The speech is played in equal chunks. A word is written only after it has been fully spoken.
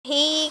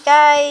Hey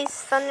guys,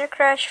 Thunder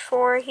Crush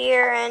 4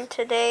 here, and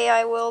today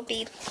I will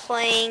be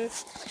playing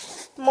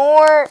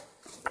more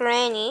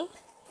Granny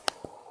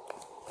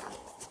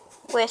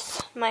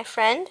with my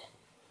friend.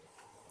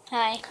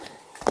 Hi.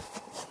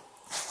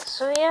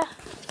 So yeah,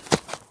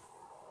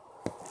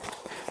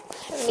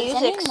 the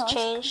music's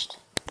changed.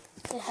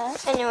 It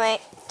has? Anyway,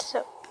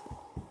 so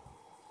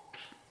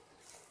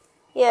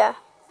yeah.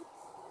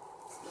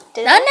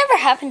 That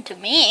never happened to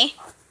me.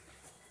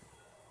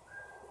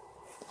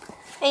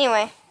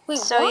 Anyway, Wait,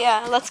 so what?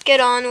 yeah, let's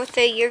get on with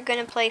it. You're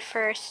gonna play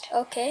first.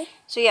 Okay.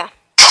 So yeah.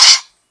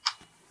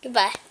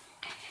 Goodbye.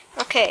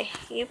 Okay,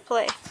 you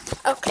play.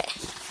 Okay.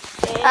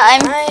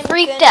 And I'm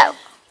freaked out.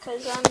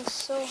 Because I'm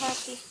so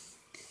happy.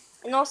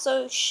 And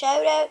also,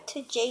 shout out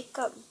to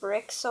Jacob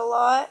Bricks a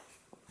lot.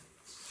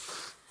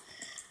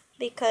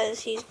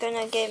 Because he's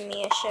gonna give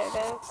me a shout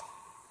out.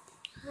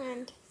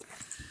 And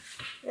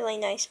really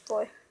nice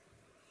boy.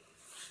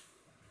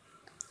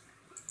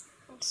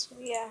 So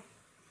yeah.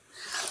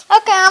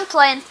 Okay, I'm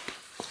playing.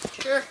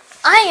 Sure.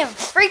 I am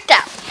freaked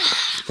out.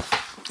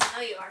 I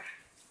know you are.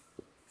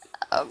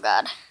 Oh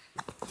god.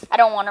 I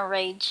don't want to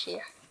rage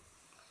here.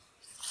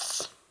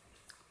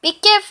 Be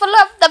careful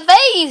of the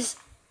vase.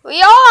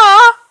 We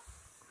are.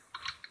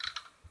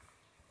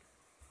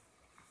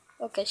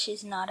 Okay,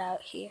 she's not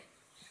out here.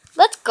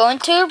 Let's go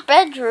into her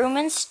bedroom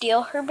and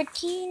steal her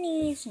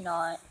bikinis.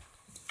 Not.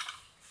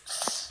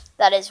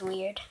 That is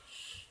weird.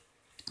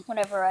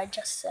 Whatever I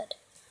just said.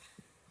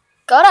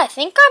 God, I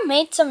think I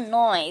made some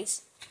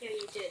noise. Yeah,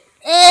 you did.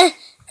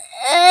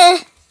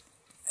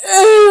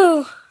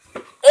 Ooh.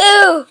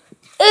 Ooh.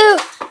 Ooh.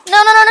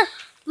 No.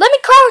 Let me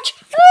crouch.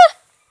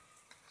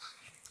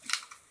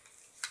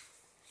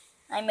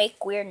 I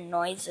make weird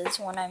noises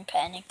when I'm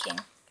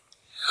panicking.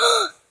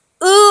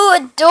 Ooh,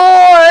 a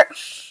door.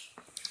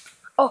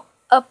 Oh,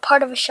 a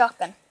part of a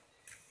shotgun.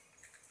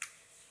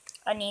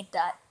 I need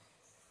that.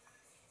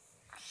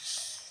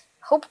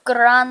 Hope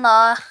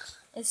Grana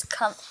is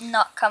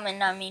not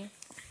coming, I mean.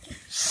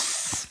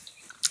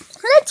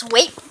 Let's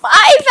wait 5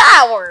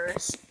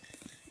 hours.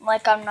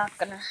 Like I'm not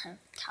gonna have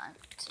time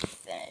to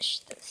finish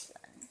this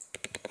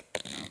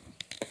then.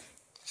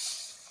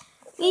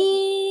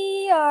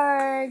 We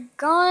are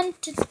going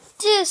to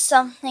do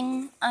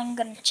something. I'm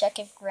gonna check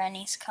if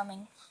Granny's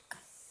coming.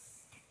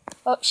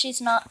 Oh, she's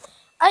not.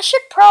 I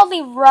should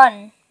probably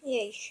run.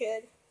 Yeah, you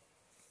should.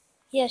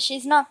 Yeah,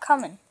 she's not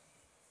coming.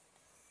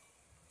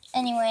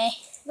 Anyway,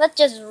 let's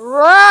just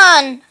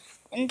run.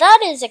 And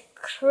that is a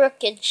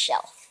crooked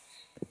shelf.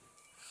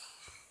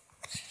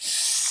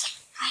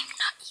 I'm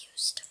not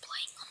used to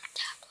playing on a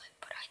tablet,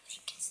 but I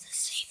think it's the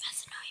same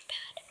as an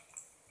iPad.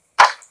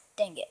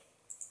 Dang it.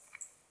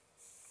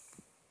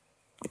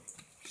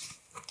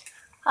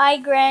 Hi,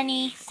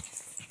 Granny.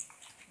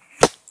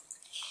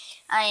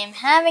 I am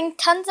having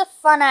tons of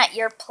fun at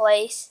your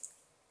place.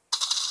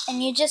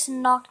 And you just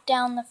knocked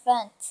down the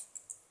fence.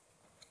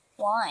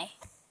 Why?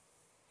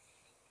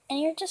 And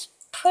you're just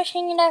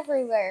pushing it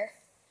everywhere.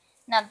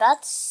 Now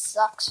that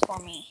sucks for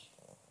me.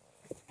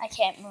 I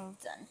can't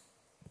move then.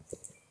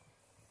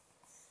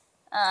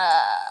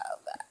 God.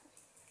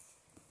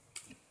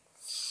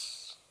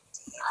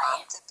 Do you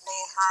want to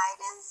play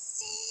hide and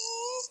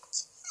seek?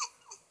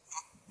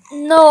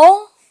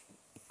 No.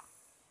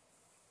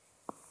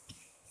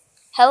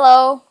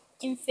 Hello,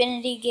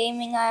 Infinity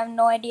Gaming. I have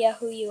no idea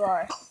who you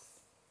are.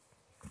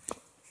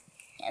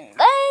 And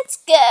let's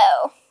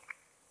go.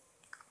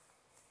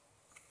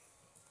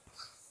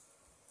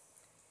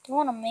 Don't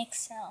want to make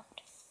sound.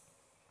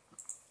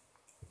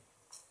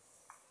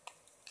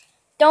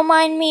 Don't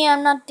mind me,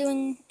 I'm not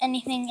doing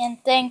anything,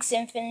 and thanks,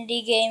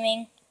 Infinity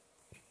Gaming.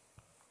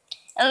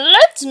 And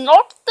let's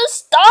knock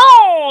this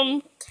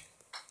down!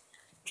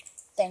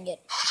 Dang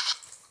it.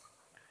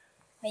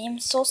 I am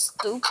so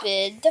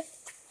stupid.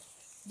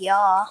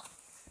 Yeah.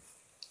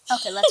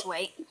 Okay, let's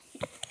wait.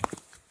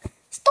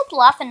 Stop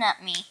laughing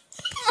at me.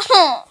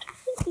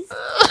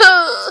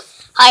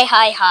 Hi.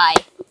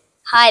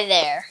 Hi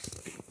there.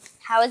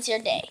 How is your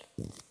day?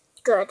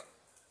 Good.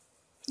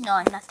 No,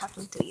 I'm not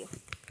talking to you.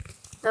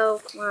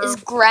 Oh, wow. Is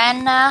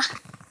Grandma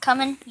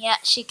coming? Yeah,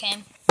 she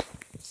came.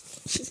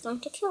 She's going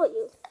to kill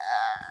you.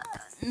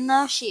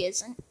 No, she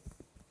isn't.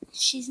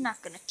 She's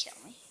not gonna kill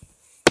me.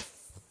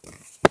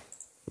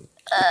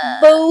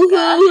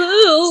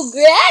 Boo-hoo-hoo!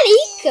 Granny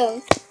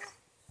comes.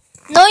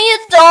 No, you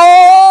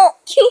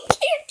don't. You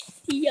can't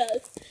see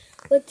us.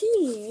 What do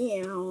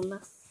you mean?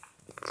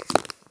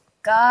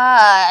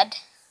 God.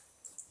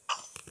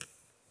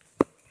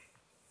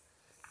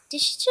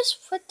 Did she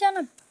just put down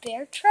a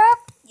bear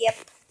trap?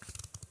 Yep.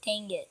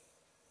 Dang it.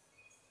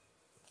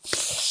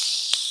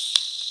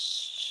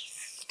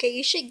 Okay,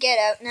 you should get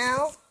out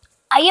now.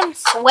 I am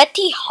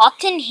sweaty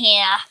hot in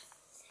here.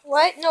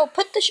 What? No,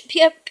 put the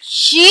yep.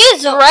 She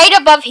is right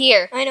above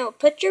here. I know.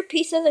 Put your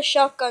piece of the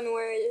shotgun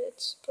where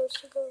it's supposed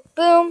to go.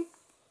 Boom.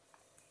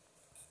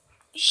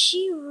 Is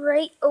she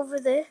right over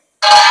there?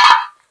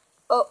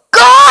 Oh,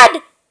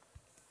 God!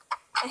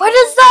 Why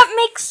does that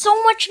make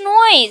so much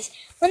noise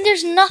when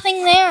there's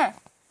nothing there?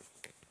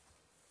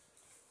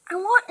 I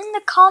want in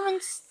the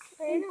comments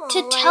I know, to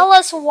like, tell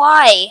us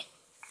why.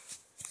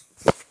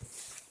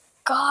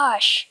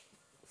 Gosh.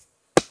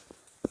 I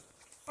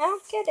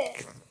don't get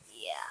it.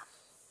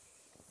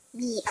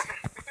 Yeah.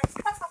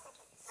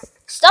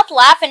 Stop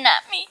laughing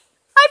at me.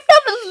 I'm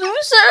not a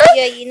loser.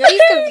 Yeah, you know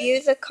you can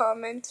view the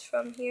comments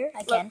from here.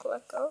 I can.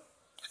 Look, go.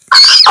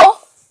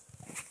 Oh.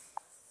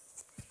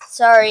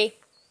 Sorry.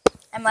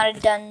 I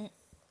might have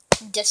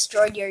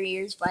destroyed your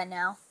ears by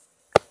now.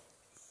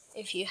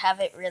 If you have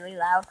it really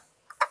loud.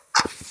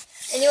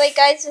 Anyway,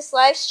 guys, this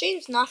live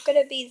stream's not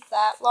gonna be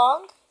that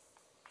long.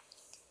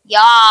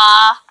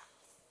 Yeah.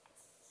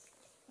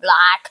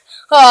 Black.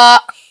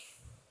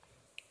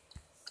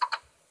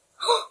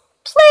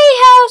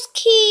 Playhouse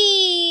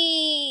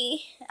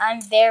key.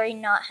 I'm very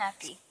not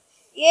happy.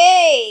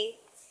 Yay!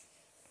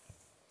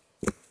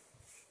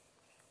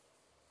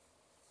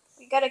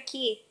 We got a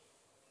key.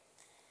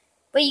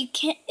 But you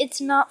can't. It's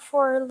not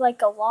for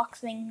like a lock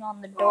thing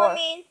on the door. Well, I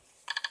mean,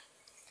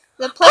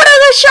 the Put out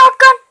the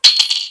shotgun.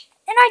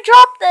 And I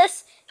dropped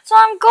this, so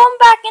I'm going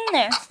back in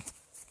there.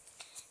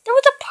 There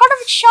was a part of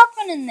a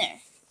shotgun in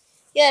there.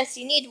 Yes,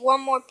 you need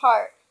one more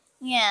part.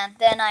 Yeah,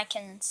 then I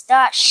can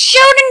start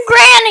shooting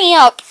Granny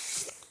up.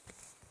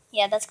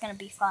 Yeah, that's gonna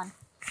be fun.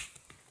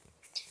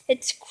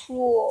 It's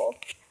cruel.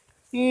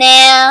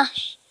 Nah,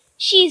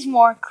 she's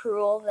more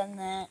cruel than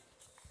that.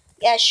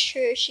 Yeah,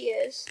 sure she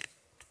is.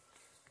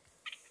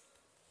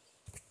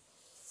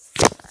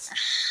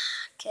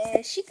 Okay,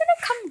 is she gonna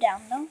come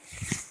down though?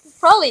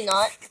 Probably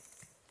not.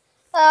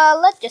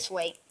 Let's just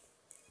wait.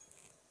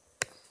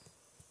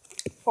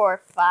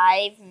 For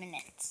 5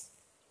 minutes.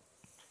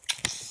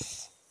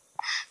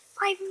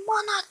 5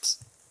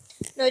 minutes!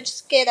 No,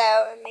 just get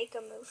out and make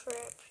a move for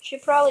it. She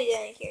probably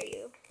didn't hear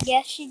you.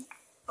 Yeah, she...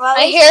 Well, at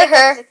I least hear pick up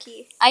her. the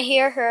key. I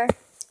hear her.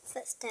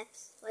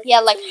 Footsteps. Yeah,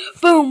 like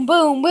boom,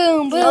 boom,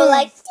 boom, boom. No,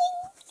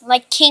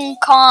 like King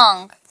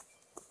Kong.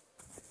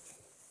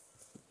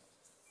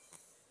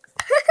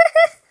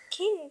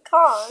 King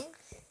Kong.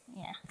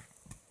 Yeah.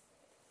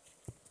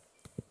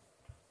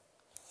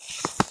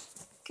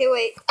 Okay,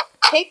 wait.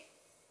 Take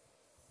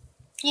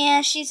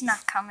Yeah, she's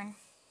not coming.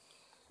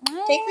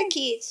 the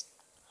keys.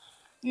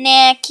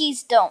 Nah,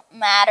 keys don't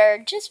matter.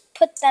 Just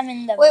put them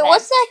in the Wait, vent.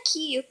 what's that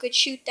key you could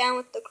shoot down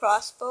with the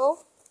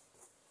crossbow?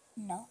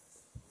 No.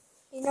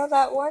 You know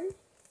that one?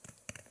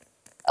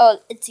 Oh,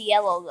 it's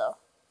yellow though.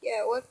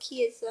 Yeah, what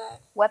key is that?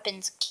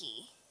 Weapons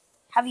key.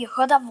 Have you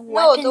heard of weapons?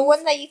 No, the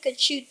one that you could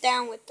shoot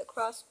down with the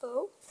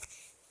crossbow.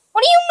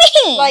 What do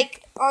you mean?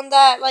 Like, on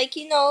that, like,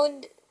 you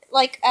know,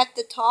 like at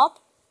the top?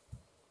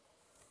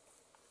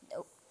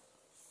 Nope.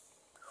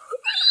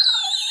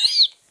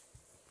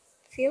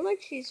 I feel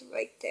like she's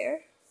right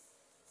there.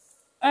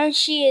 And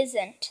she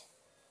isn't.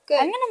 Good.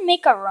 I'm gonna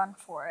make a run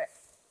for it.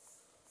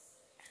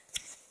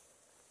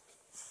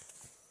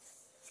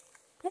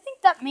 I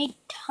think that made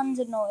tons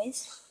of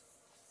noise.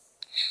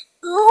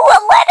 Ooh, a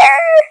letter!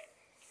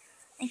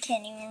 I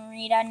can't even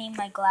read. I need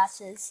my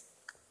glasses.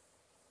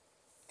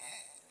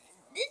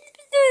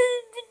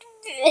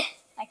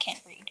 I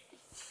can't read.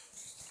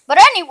 But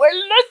anyway,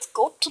 let's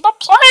go to the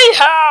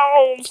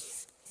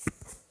playhouse!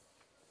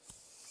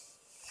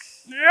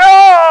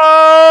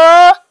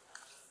 Yeah!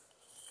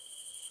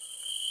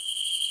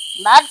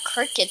 Loud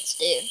crickets,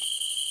 dude.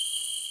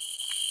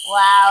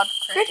 Loud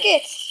crickets.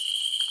 Crickets!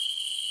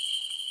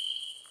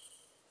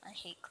 I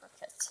hate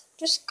crickets.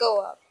 Just go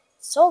up.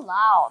 So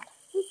loud.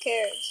 Who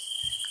cares?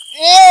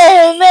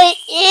 Ew, my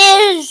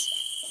ears!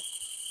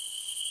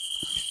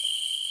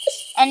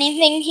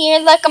 Anything here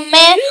like a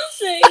man?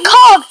 A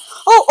cog!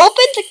 Oh,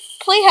 open the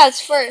playhouse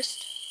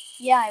first.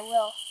 Yeah, I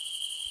will.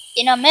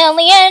 In a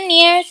million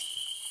years.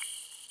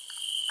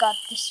 God,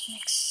 this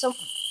makes so...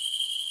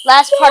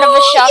 Last part of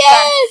a shotgun.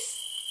 Yes!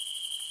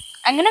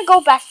 I'm gonna go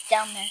back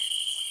down there.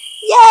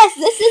 Yes,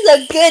 this is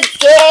a good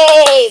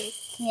game.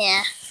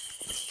 Yeah.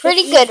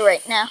 Pretty good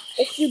right now.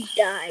 If you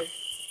die.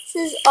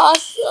 This is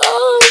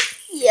awesome.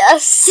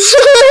 Yes.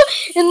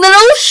 And then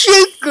I'll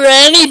shoot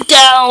Granny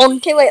down.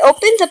 Okay, wait,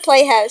 open the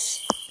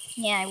playhouse.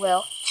 Yeah, I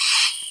will.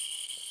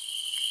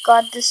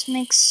 God, this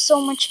makes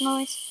so much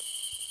noise.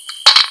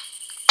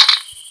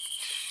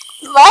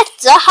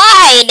 Let's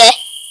hide.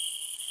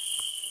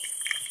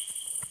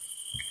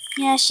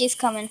 Yeah, she's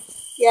coming.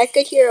 Yeah, I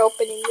could hear her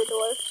opening the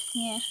door.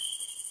 Yeah.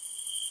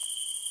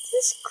 This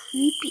is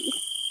creepy.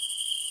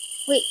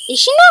 Wait, is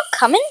she not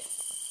coming?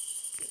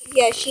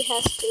 Yeah, she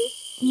has to.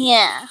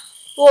 Yeah.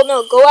 Well,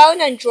 no, go out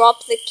and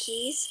drop the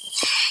keys.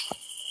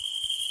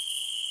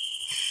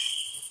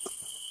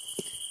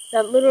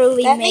 That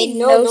literally That made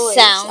no no noise.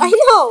 sound. I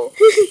know.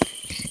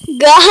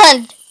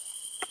 God.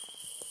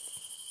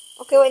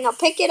 Okay, wait, now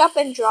pick it up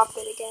and drop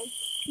it again.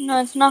 No,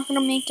 it's not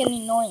gonna make any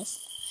noise.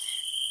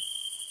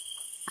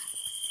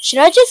 Should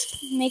I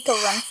just make a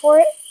run for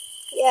it?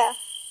 Yeah.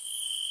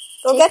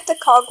 Go get the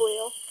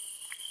cogwheel.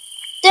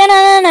 Dang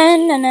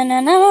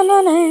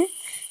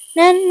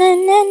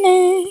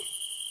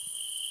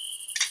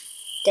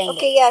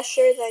Okay, yeah,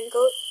 sure then.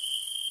 Go.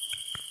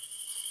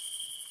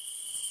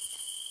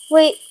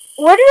 Wait,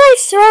 where did I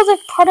throw the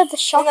part of the Oh,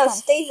 shotgun?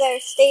 no,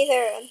 stay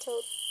there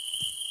until.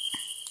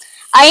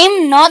 I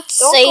am not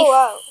Don't safe. go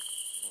out.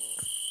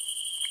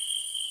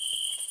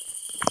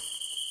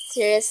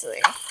 Seriously.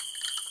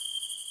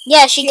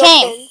 Yeah, she She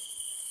came. opened.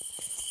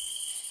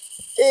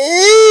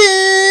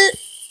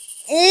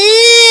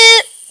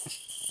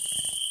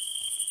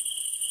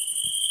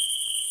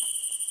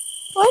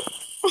 What?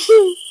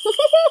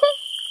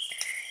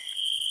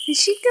 Is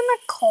she gonna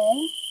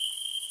come?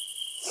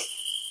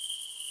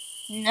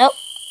 Nope.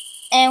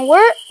 And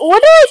where do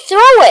I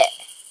throw it?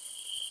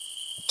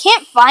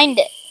 Can't find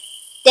it.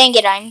 Dang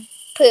it, I'm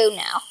poo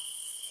now.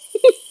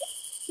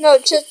 No,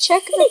 just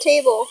check the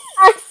table.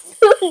 I'm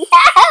poo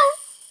now.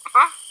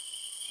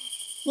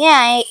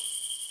 Yeah,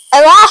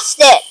 I lost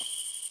it.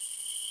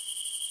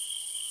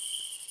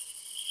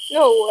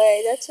 No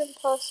way, that's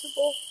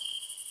impossible.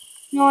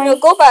 No, No,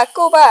 go back,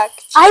 go back.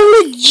 I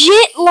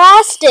legit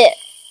lost it.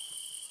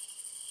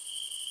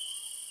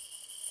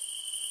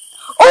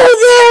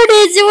 Oh, there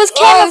it is. It was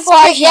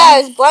camouflage. Yeah,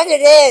 it's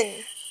blended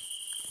in.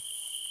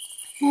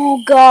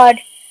 Oh, God.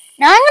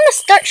 Now I'm going to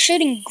start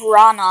shooting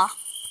Grana.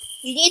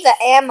 You need the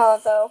ammo,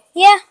 though.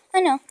 Yeah,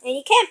 I know. And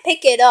you can't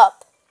pick it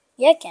up.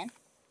 Yeah, I can.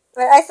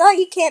 But I thought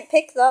you can't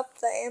pick up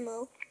the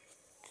ammo.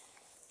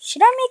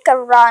 Should I make a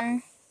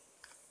run?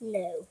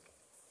 No.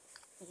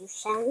 You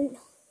shall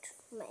not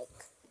make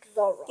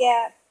the run.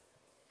 Yeah.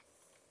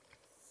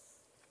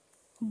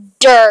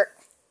 Dirt.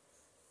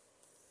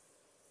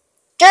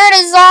 Dirt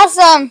is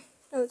awesome.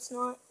 No, it's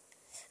not.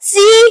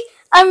 See?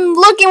 I'm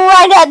looking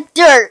right at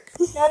dirt.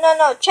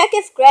 No. Check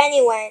if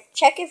Granny went.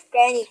 Check if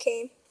Granny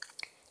came.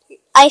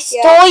 I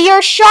stole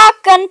your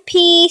shotgun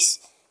piece.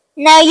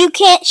 Now you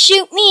can't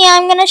shoot me.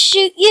 I'm going to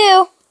shoot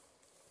you.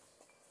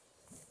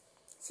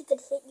 She could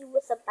hit you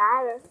with a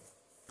batter.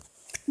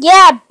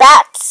 Yeah,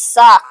 bats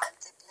suck.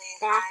 To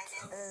play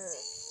hide and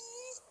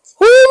seek.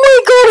 Oh my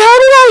God, how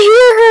did I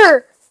hear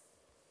her?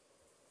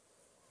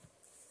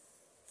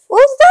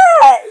 What's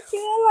that?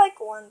 You like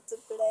want to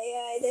play?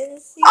 I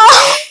didn't see.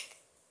 Ah!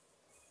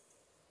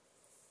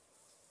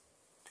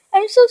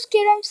 I'm so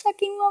scared. I'm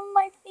sucking on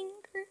my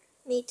finger.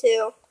 Me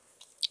too.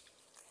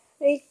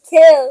 Me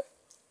too.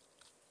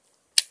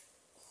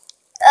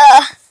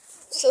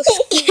 So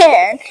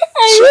scared.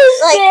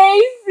 She's like,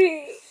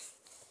 Baby.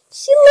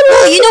 She literally.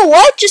 oh, you know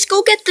what? Just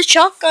go get the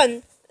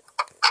shotgun.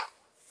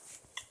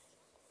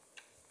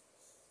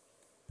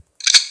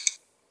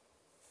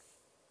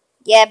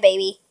 Yeah,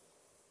 baby.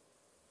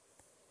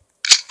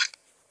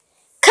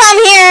 Come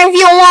here if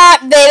you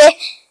want, baby.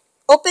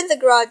 Open the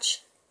garage.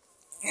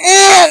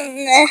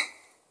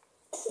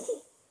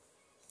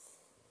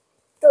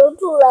 Don't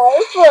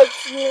laugh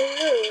at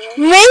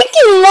me.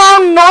 Making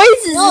loud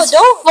noises No, is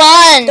don't-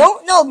 fun.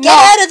 Get No.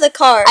 out of the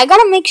car. I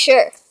gotta make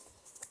sure.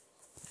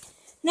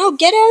 No,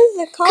 get out of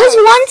the car. Because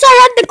once I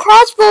had the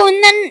crossbow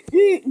and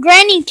then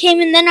Granny came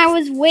and then I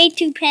was way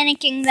too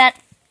panicking that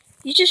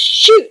You just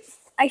shoot.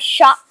 I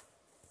shot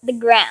the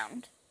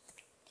ground.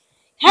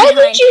 How did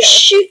Behind you her.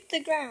 shoot the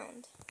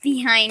ground?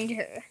 Behind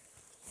her.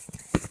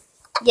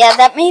 Yeah,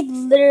 that made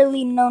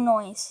literally no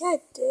noise. Yeah,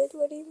 it did.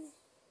 What do you mean?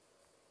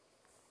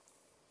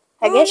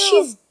 I Oh, guess no.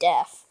 she's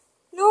deaf.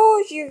 No,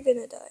 you're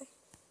gonna die.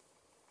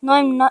 No,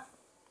 I'm not.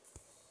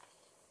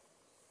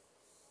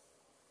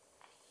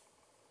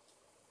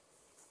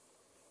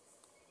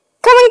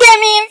 Come and get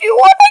me if you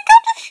want. I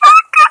got the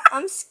shotgun.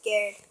 I'm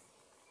scared.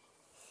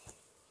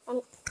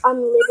 I'm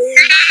literally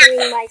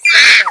chewing my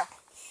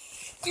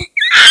finger.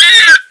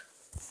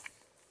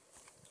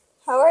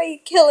 How are you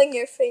killing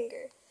your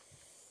finger?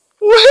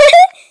 What?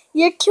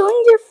 You're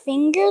killing your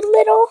finger,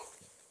 little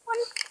one?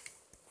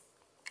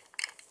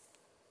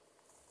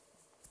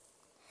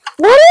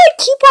 Why do I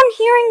keep on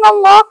hearing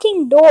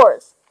unlocking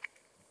doors?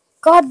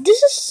 God,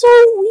 this is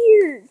so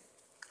weird.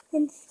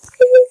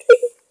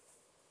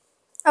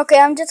 Okay,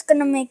 I'm just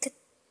gonna make a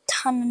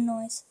ton of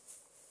noise.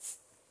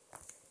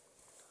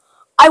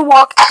 I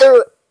walked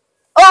through it.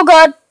 Oh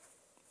God.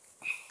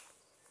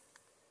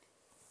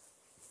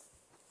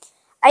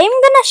 I am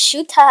gonna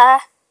shoot her.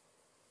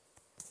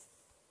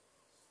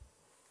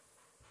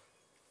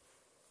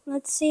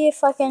 Let's see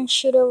if I can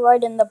shoot her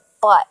right in the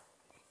butt.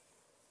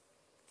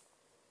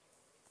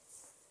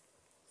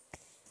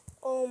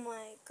 Oh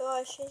my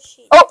gosh, is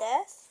she Oh.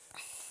 deaf?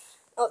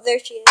 Oh, there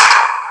she is.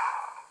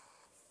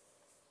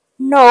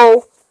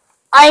 No,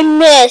 I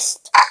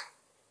missed.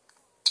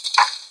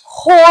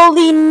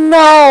 Holy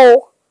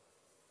no.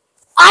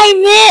 I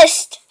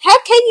missed. How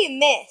can you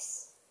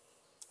miss?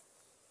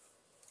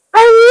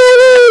 I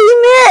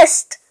literally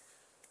missed.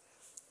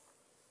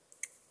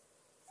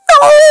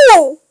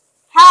 No.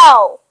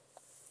 How?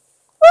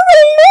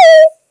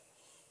 Oh,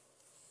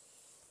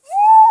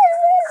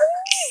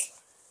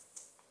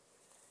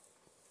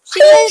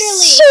 She I'm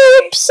literally. so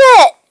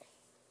upset.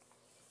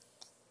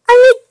 I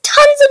made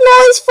tons of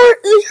noise for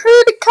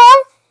her to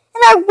come,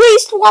 and I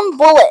waste one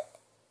bullet.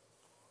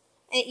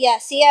 Yeah,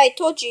 see, I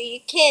told you, you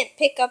can't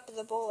pick up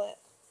the bullet.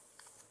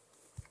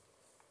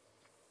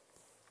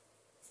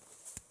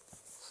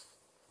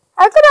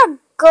 I gotta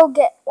go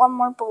get one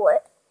more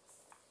bullet.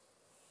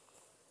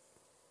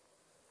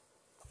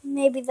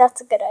 Maybe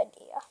that's a good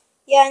idea.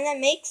 Yeah, and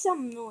then make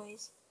some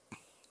noise.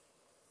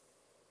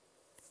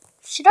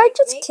 Should I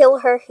just Make- kill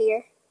her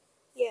here?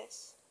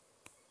 Yes.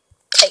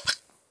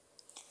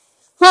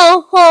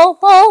 Ho, ho,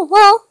 ho,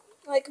 ho.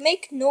 Like,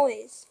 make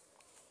noise.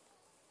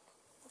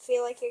 I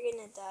feel like you're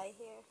gonna die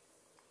here.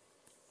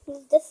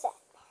 Who's the sad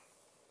part?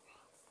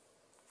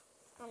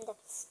 I'm the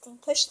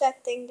stink. Push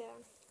that thing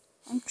down.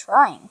 I'm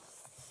trying.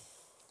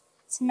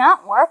 It's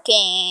not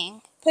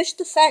working. Push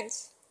the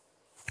fence.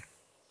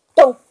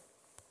 No.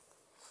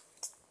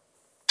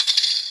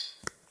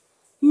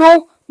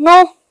 No,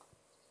 no.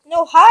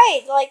 No,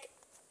 hide. Like,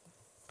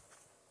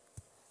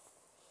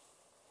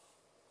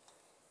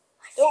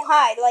 don't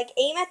hide. Like,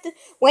 aim at the...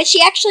 When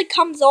she actually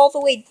comes all the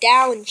way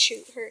down,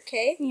 shoot her,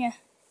 okay? Yeah.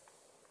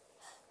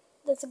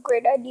 That's a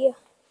great idea.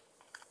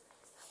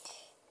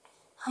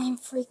 I am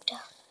freaked out.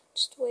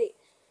 Just wait.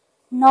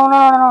 No,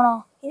 no, no, no,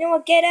 no. You know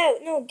what? Get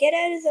out. No, get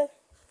out of the...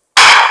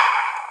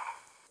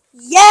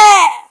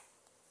 Yeah!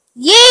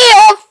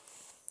 Yeah!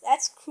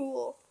 That's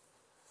cool.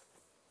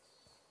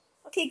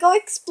 Okay, go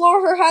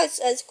explore her house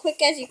as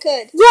quick as you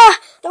could. Yeah!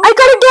 Don't- I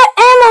gotta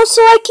get ammo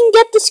so I can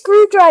get the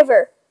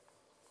screwdriver.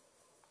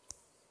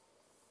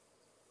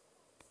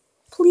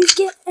 Please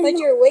get ammo. But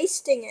you're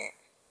wasting it.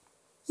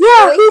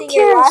 Yeah, You're who wasting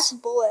your cares?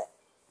 last bullet.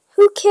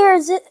 Who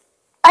cares?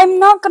 I'm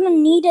not gonna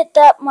need it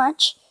that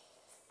much.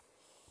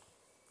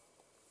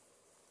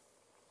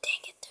 Dang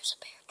it, there's a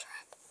bear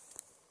trap.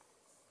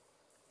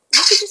 You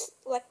could just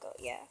let go,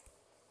 yeah.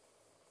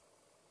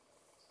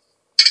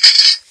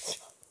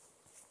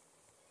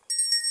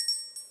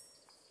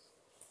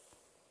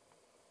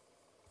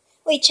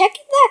 Wait, check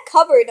in that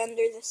cupboard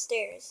under the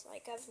stairs.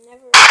 Like, I've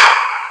never...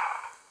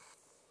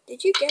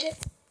 Did you get it?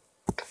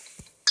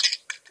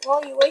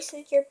 Well, you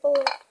wasted your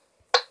bullet.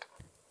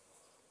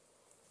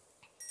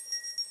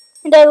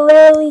 And I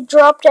literally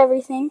dropped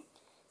everything.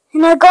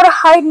 And I gotta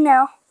hide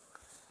now.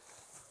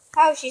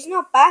 How? She's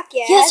not back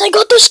yet. Yes, I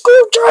got the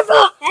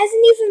screwdriver! It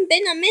hasn't even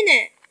been a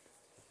minute.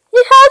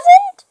 It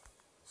hasn't?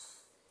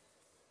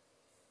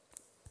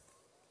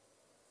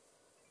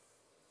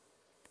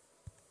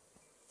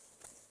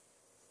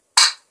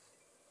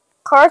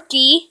 Car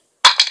key.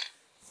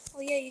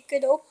 Oh yeah, you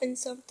could open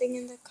something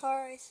in the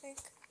car, I think.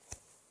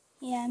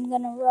 Yeah, I'm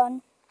gonna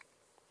run.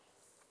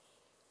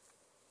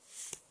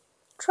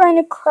 Trying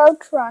to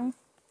crouch run.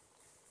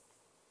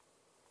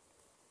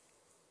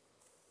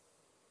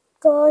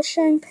 Gosh,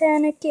 I'm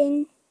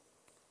panicking.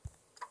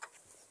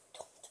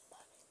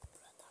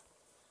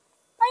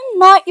 I'm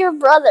not your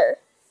brother.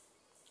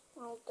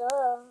 Well,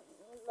 duh.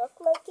 You look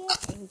like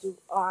it, and you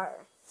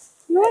are.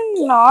 No,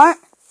 I'm not.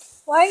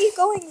 Why are you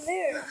going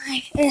there?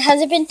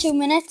 Has it been 2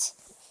 minutes?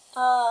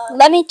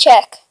 Let me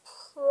check.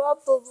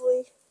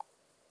 Probably.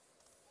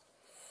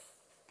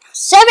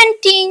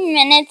 17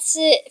 minutes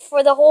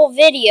for the whole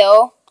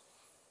video.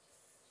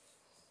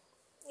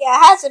 Yeah,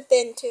 it hasn't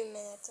been 2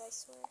 minutes, I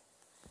swear.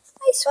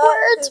 I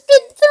swear it's who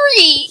been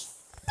 3.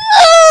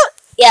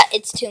 Yeah,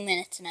 it's 2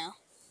 minutes now.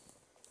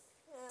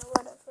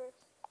 Whatever.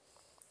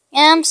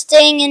 Yeah, I'm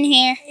staying in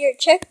here. Here,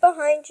 check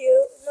behind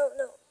you. No.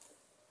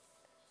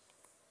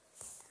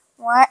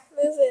 What?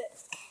 Move it.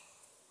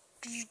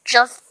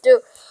 Just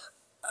do.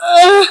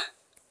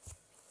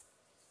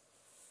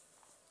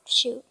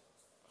 Shoot.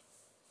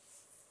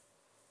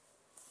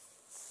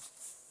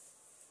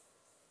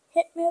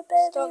 Hit me,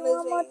 baby, Stop one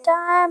moving. more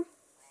time.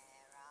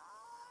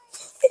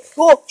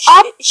 Whoa,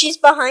 she's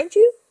behind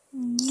you?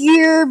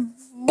 Your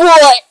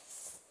boy.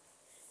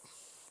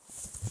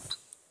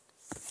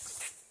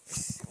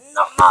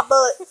 Not my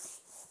butt.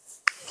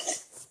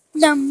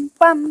 Bum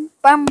bum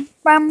bum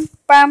bum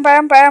bum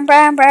bum bum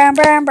bum bum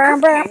bum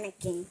bum bum.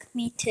 Panicking.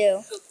 Me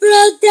too.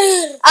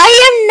 Brother! I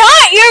am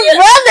not your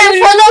brother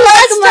for the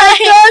last time.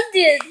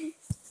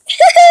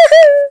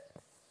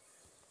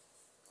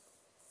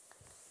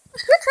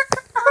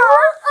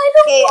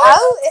 Okay,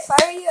 if I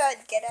were you,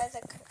 I'd get out of the...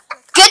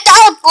 Get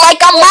out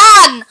like a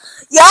man.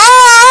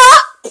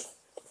 Yeah.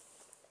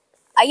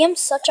 I am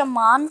such a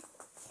man.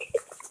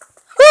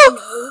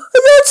 Oh,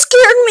 that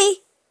scared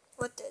me.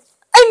 What did?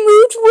 I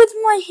moved with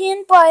my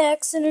hand by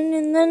accident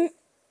and then...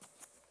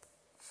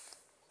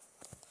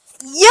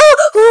 Yeah!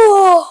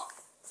 Oh.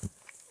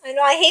 I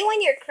know, I hate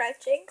when you're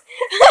crouching.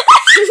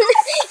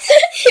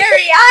 Your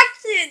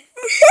reaction!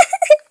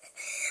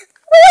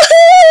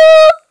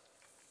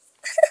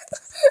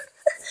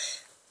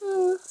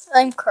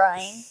 I'm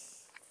crying.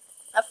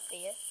 Of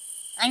fear.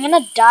 I'm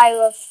gonna die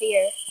of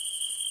fear.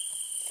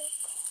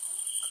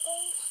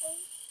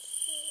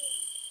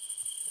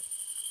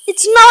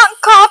 It's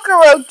not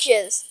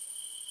cockroaches.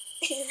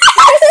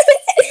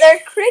 They're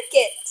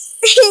crickets.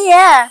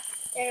 Yeah.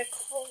 They're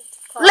cold.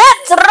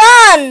 Let's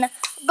run!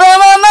 No.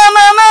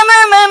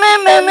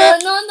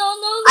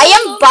 I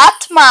am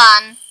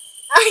Batman.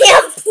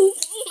 I am Poop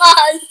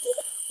Man.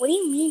 What do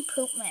you mean,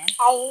 Poop Man?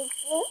 I'm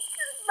Poop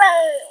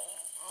Man.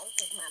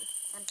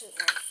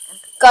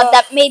 God,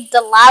 that made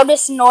the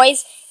loudest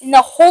noise in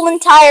the whole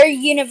entire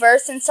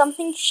universe and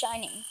something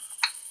shining.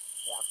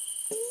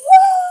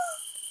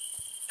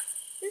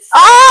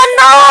 Oh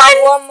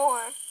no! One more.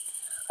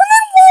 I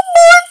need one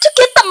more to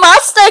get the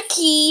master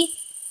key.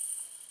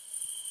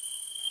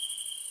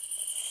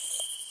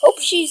 Hope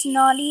she's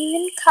not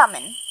even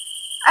coming.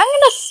 I'm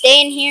gonna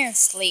stay in here and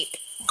sleep.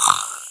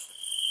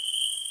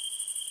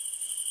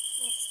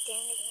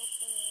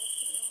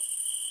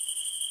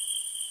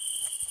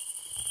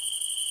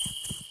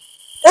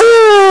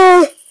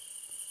 Ugh.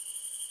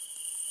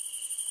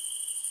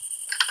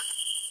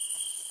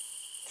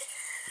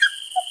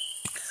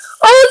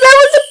 Oh, that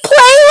was a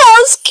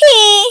playhouse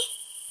key.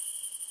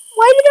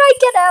 Why did I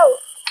get out?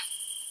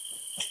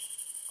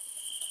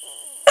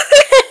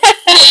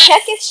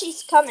 Check if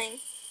she's coming.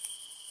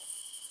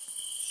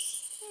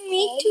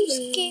 Me too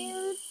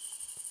scared.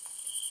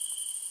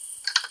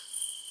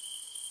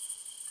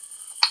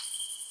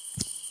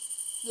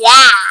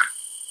 Yeah.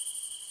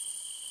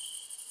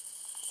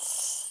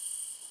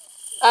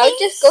 I would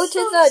just go to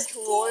the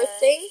drawer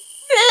thing.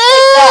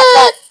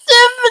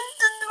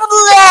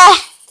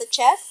 The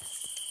chest.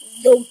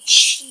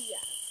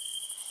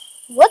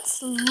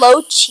 What's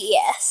low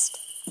chest?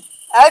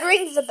 I would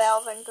ring the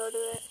bell and go to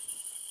it.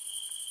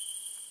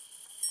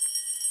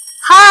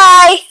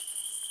 Hi.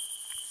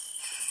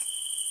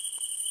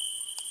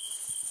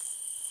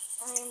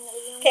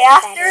 Okay,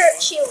 after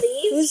she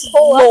leaves,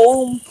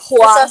 pull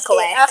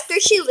after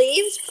she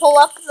leaves, pull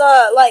up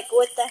the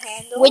with the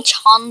handle. Which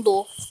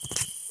handle?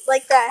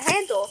 Like that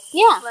handle.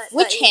 Yeah. Like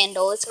Which that-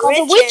 handle? It's called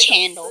the witch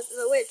handle.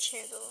 The witch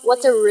handle.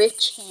 What's a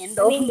rich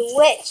handle? I mean the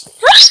witch.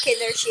 Okay,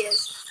 there she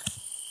is.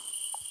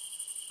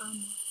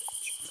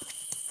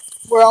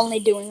 We're only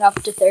doing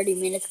up to 30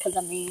 minutes because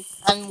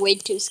I'm way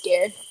too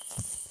scared.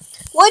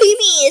 What do you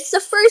mean? It's the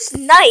first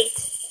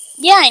night.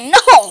 Yeah, I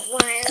know.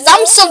 Because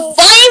I'm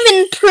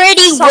surviving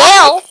pretty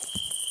well.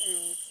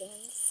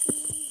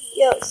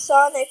 Yo,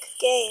 Sonic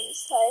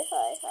Games.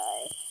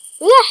 Hi.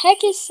 Who the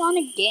heck is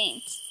Sonic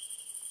Games?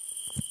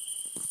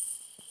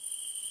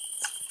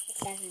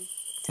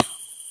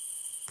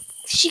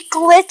 She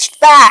glitched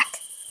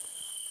back.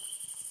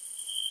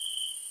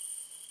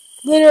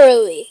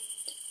 Literally.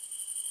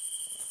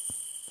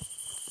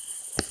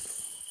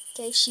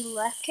 Okay, she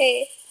left.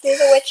 Okay, do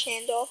the witch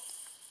handle.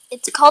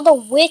 It's called a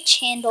witch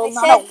handle, I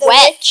not said a the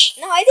witch.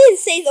 No, I didn't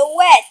say the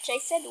witch. I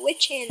said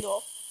witch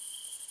handle.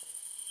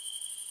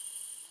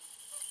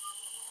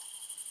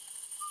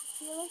 I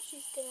feel like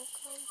she's gonna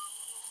come.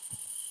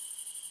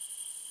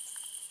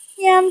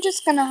 Yeah, I'm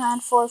just gonna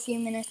hide for a few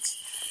minutes.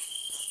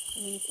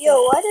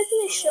 Yo, why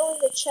doesn't it show in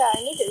the chat?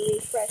 I need to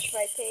refresh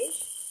my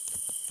page.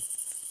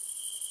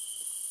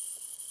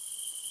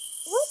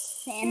 What?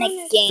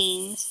 Sonic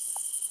Games.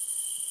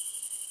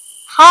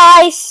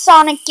 Hi,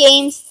 Sonic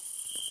Games.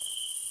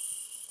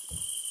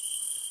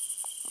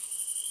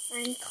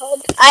 I'm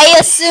called. I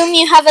assume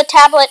you have a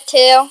tablet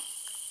too.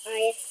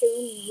 I assume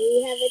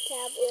you have a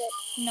tablet.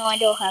 No, I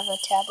don't have a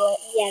tablet.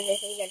 Yeah,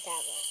 this is your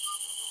tablet.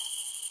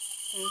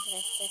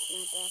 That's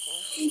my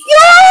tablet. Yo!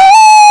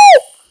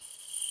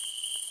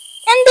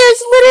 And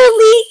there's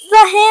literally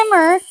the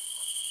hammer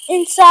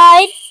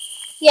inside.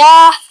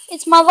 Yeah,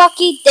 it's my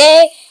lucky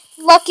day.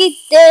 Lucky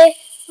day.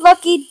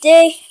 Lucky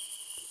day.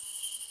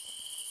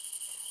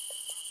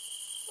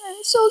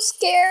 I'm so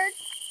scared.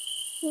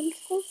 I'm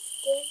so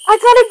scared. I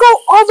gotta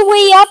go all the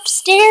way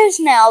upstairs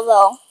now,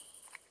 though.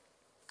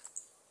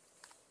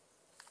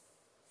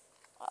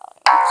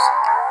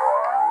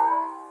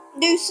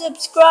 New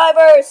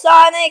subscriber,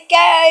 Sonic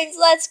Games.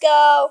 Let's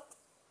go.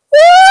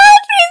 What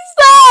is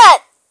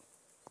that?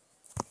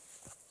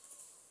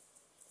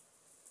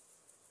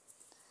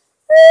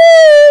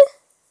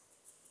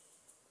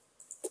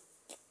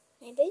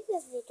 Maybe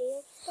the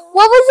video.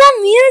 What was that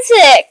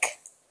music?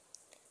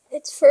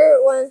 It's for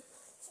when.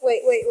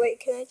 Wait.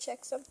 Can I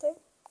check something?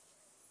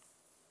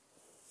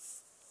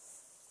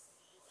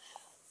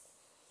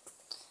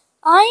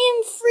 I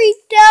am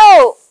freaked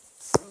out.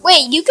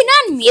 Wait, you can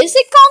add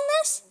music on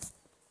this?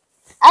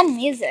 Add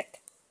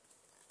music.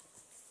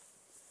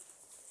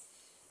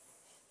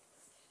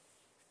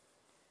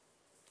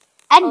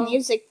 Add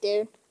music,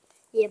 dude.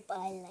 Yep,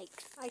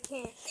 I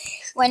can't.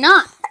 Why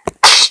not?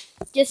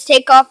 Just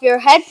take off your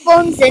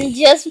headphones and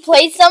just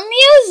play some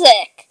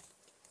music.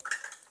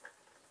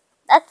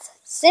 That's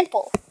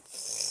simple.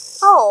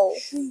 Oh.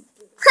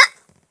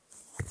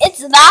 It's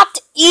that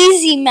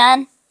easy,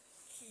 man.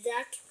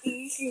 That's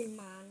easy,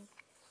 man.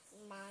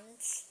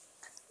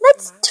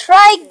 Let's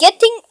try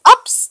getting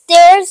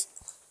upstairs.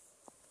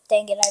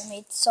 Dang it, I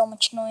made so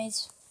much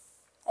noise.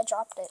 I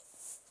dropped it.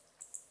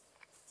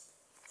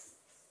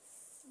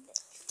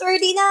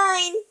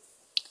 39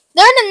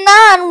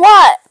 39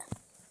 what?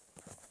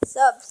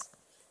 subs.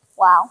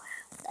 Wow,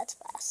 that's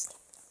fast.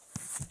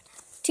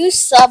 2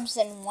 subs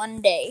in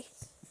one day.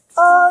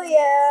 Oh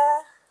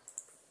yeah.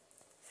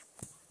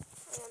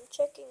 I'm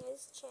checking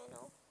his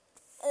channel.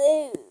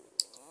 Ooh.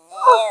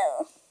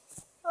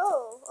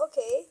 Oh,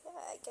 okay.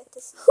 I get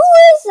to see. Who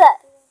is that?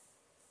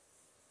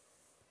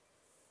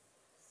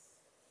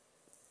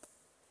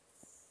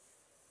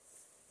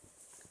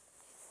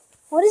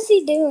 What is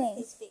he doing?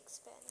 He speaks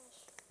Spanish.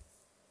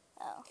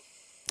 Oh.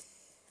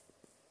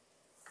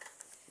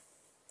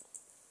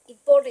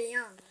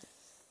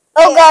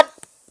 Oh Yeah. god.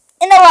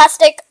 An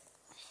elastic.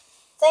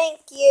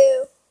 Thank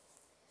you.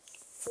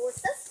 For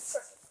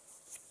subscribe.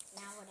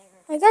 Now whatever.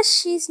 I guess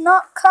she's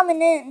not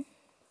coming in.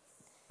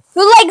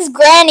 Who likes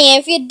Granny?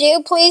 If you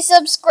do, please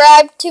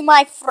subscribe to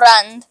my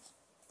friend.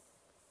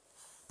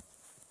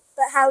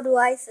 But how do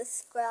I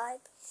subscribe?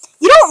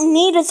 You don't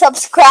need to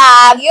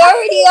subscribe. You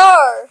already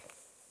are.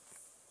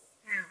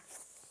 How?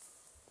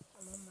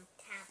 I'm on my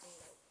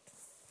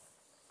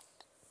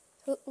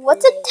tablet.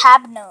 What's a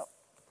tab note?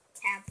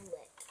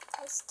 Tablet.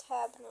 That's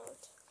tab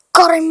note.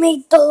 God, I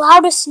made the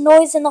loudest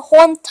noise in the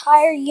whole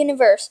entire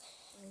universe.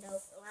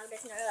 No,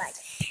 loudest not like.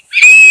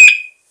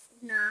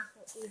 Nah,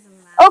 even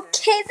louder.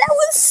 Okay, that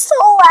was so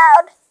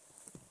loud.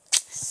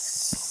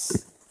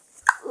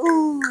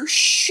 Ooh,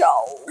 shh.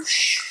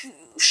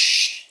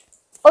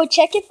 Oh,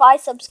 check if I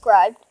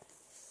subscribed.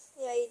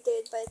 Yeah, you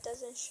did, but it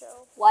doesn't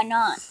show. Why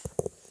not?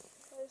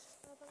 'Cause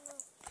I don't know.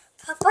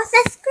 Papa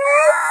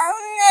subscribe.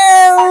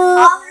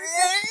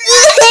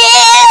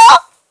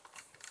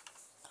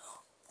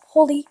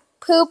 Holy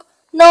poop.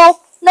 No.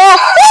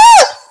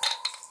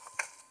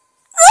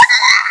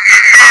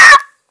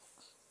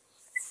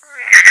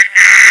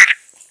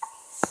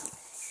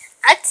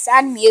 That's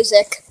sad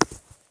music.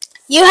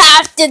 You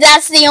have to,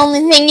 that's the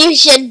only thing you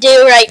should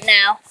do right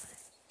now.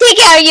 Take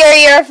out your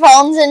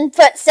earphones and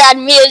put sad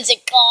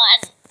music on.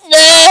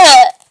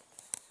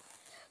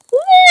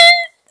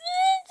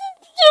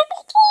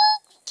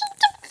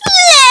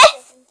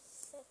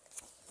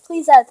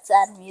 Please add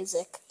sad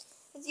music.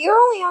 You're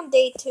only on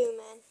day 2,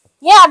 man.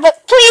 Yeah,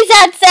 but please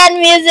add sad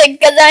music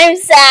because I'm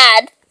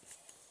sad.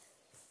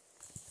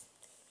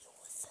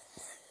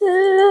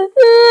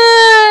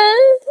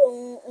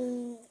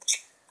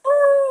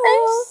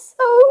 I'm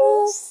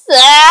so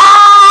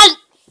sad.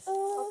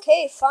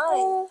 Okay,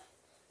 fine.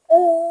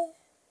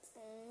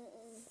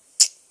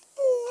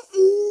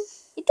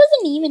 It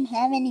doesn't even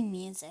have any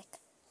music.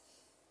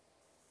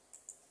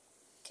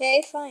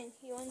 Okay, fine.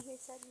 You want to hear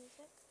sad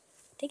music?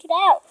 Take it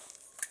out.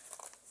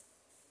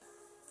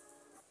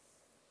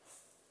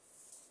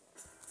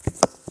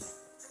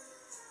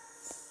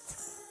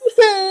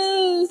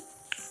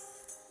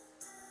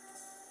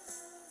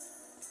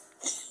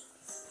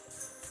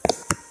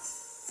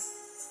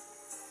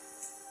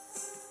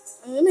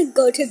 I'm gonna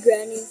go to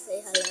Granny and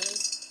say hello.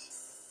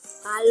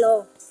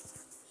 Hello.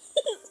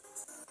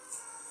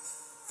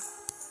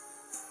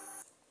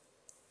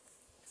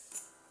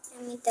 I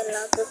need the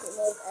loudest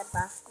noise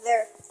ever.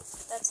 There.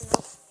 That's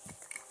enough.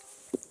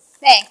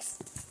 Thanks.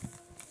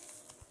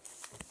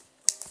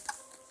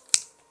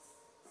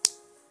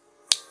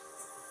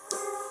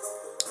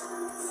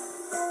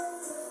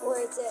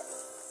 Where is it?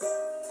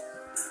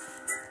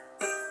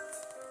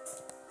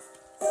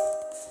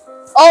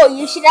 Oh,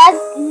 you should add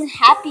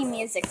happy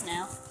music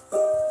now.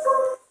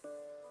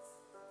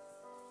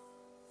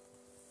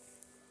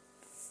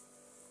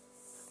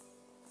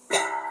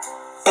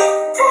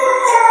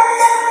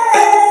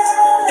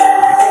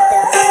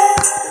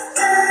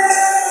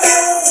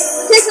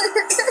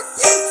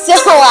 So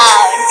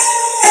loud.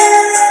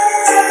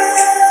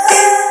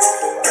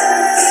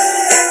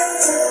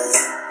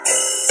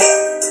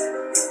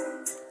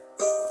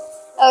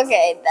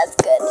 Okay, that's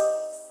good.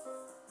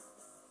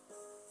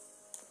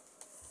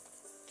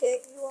 Okay,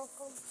 you're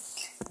welcome.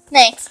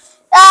 Thanks.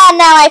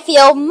 Now I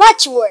feel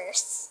much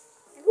worse.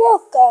 You're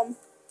welcome.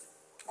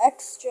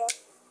 Extra.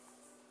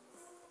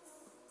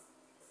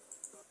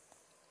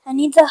 I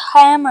need the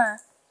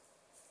hammer.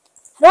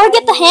 How do I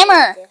get the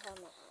hammer?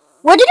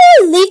 Where did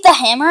I leave the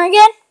hammer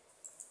again?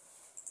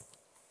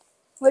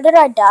 Where did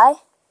I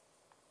die?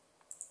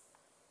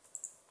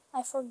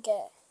 I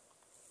forget.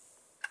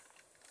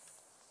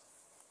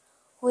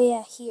 Oh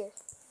yeah, here.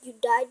 You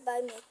died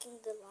by making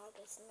the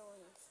loudest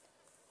noise.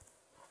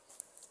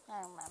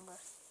 I remember.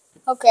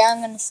 Okay,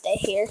 I'm gonna stay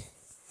here.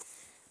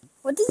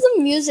 What does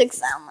the music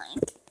sound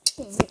like?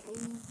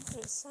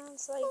 It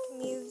sounds like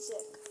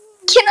music.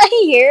 Can I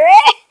hear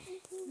it?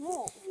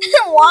 No.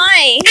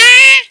 Why?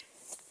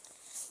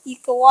 You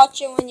can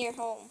watch it when you're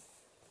home.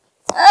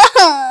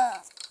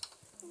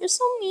 You're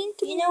so mean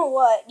to me. You know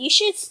what? You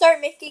should start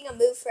making a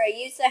move for it.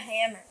 Use a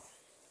hammer.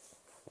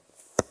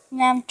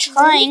 And I'm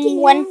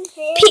trying when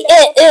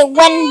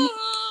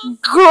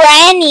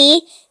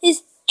Granny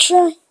is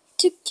trying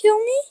to kill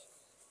me.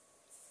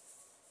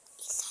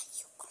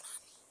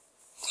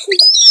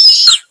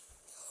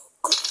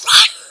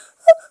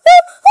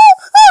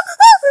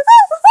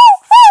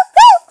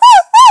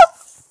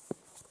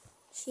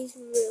 She's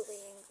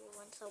really angry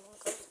when someone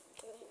goes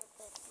into her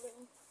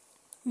bedroom.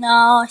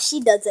 No,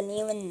 she doesn't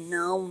even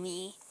know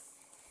me.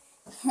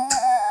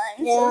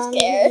 I'm so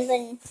scared.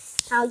 Even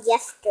how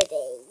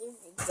yesterday,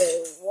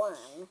 day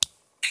 1,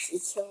 she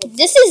killed me.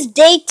 This is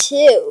day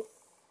 2.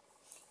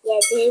 Yeah,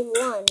 day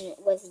 1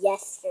 was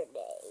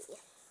yesterday.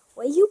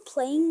 Were you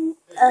playing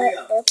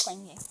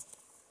airplane game?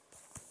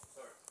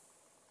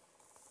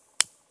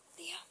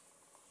 Yeah.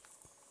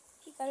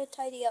 You gotta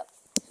tidy up.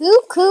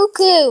 Who?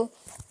 Cuckoo.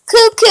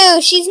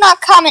 Cuckoo, she's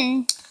not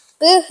coming.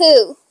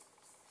 Boo-hoo.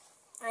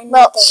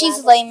 Well,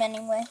 she's lame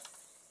anyway.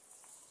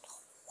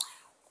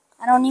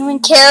 I don't even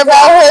care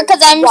about her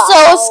because I'm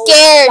so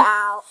scared.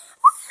 Wow.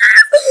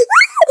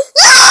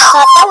 I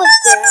thought that was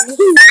Granny.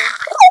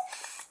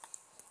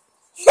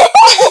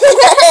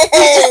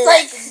 just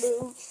like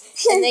move,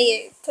 and then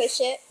you push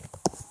it.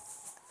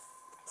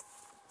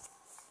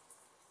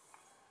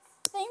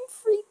 I'm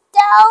freaked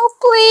out.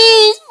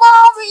 Please,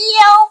 mommy,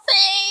 help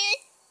me.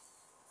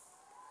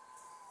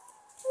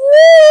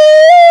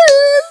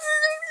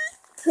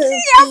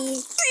 Poopy.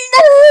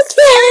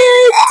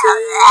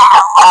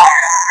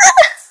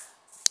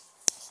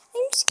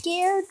 I'm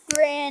scared,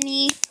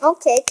 Granny.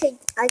 Okay,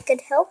 I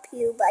could help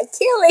you by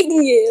killing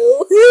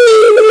you.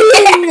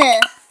 No.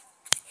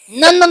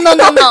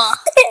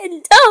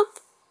 Stand up.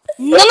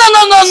 No.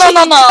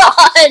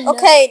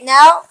 Okay,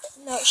 now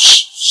no.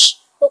 Shh.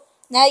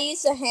 Now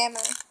use the hammer.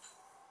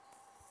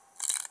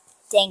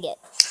 Dang it.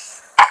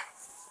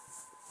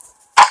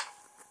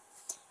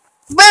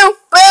 Boom.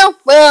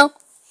 Oh,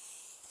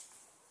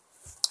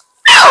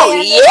 Oh,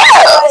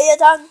 you're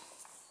done.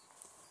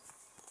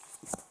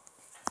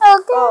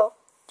 Okay. Oh,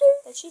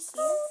 did she see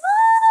it?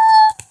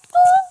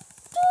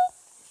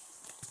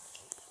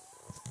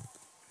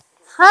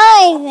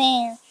 Hi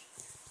there.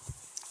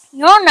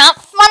 You're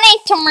not funny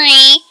to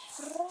me.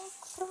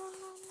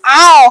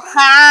 Oh,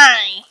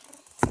 hi.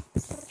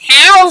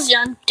 How's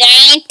your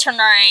day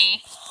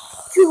today?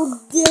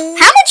 Today.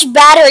 How much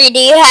battery do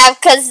you have?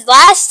 Because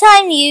last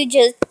time you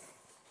just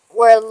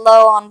were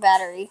low on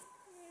battery.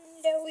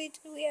 No, we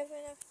have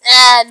enough.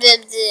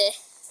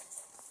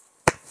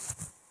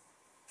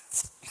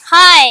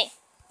 Hi.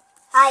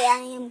 Hi, I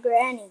am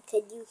Granny.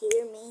 Could you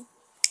hear me?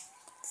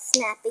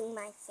 Snapping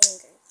my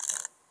fingers.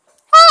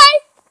 Hi.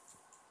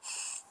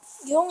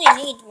 You only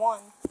need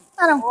one.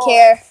 I don't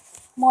care.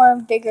 More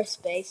bigger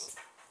space.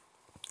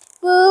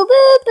 Boo,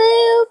 boo,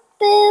 boo,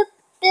 boop,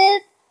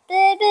 boop,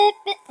 boop, boop,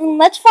 boop.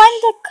 Let's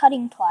find the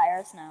cutting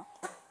pliers now.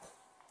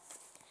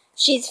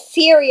 She's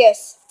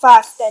furious,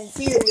 fast and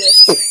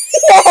furious.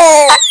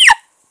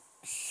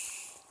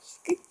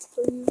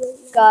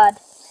 God.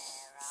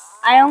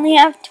 I only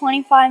have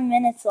 25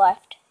 minutes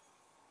left.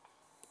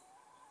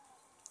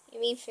 You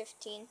mean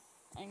 15?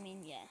 I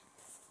mean, yeah.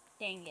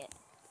 Dang it.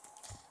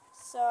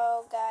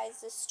 So,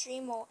 guys, the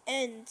stream will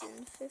end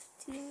in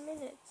 15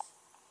 minutes.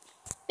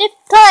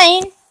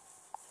 15.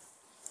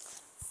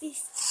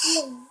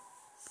 15.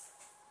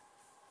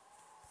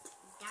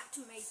 Got to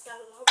make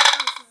that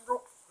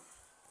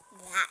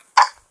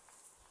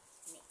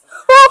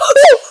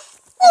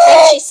I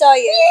think she saw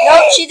you.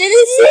 Nope, she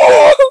didn't see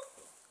you.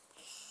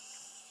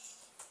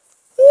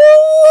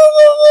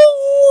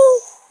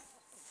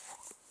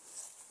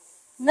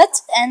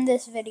 Let's end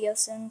this video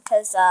soon,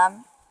 because,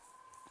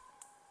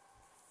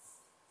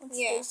 let's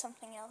do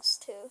something else,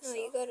 too. No,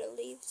 you gotta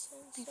leave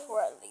soon.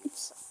 Before I leave.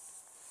 So.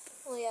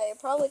 Well, yeah, you're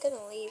probably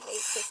gonna leave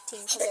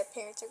 8:15 because their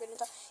parents are gonna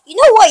talk. You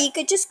know what? You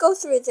could just go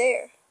through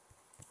there.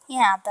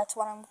 Yeah, that's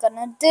what I'm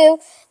gonna do.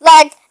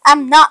 Like,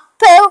 I'm not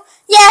poo.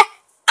 Yeah.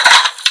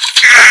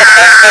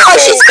 Oh,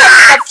 she's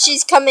coming up.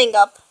 She's coming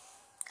up.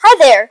 Hi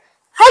there.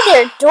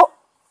 Door.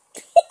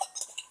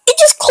 It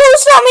just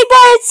closed on me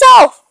by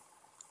itself.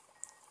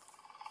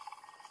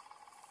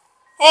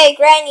 Hey,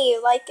 Granny,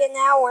 you like it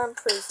now? We're in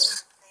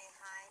prison.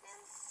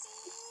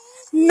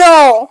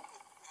 No.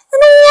 I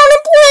don't want to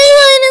play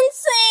hide and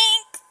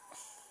seek.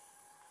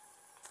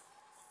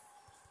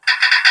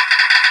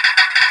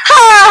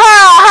 Ha ha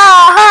ha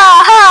ha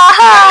ha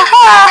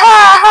ha ha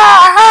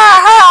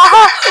ha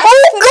ha.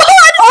 Oh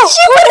God! Oh,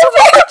 She put a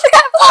bear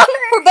trap on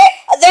her.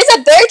 There's a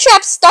bear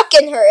trap stuck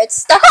in her. It's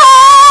stuck.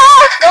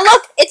 No,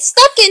 look, it's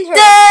stuck in her.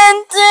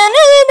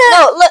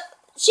 No, look,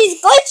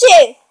 she's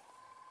glitching.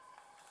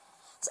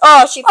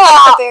 Oh, she put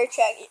the bear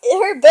trap.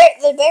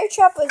 The bear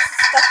trap was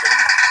stuck in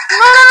her.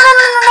 No!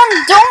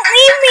 Don't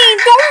leave me!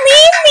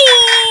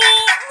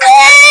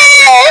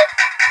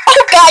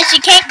 Oh God, she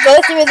can't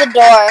go through the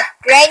door.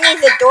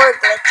 Granny's a door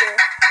glitcher.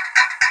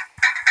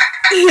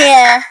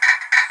 Yeah.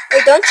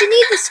 Wait, don't you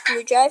need the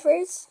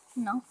screwdrivers?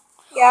 No.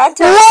 Yeah.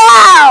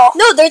 Wow!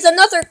 No, there's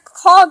another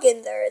cog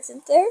in there,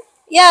 isn't there?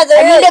 Yeah, I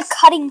there is. need a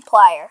cutting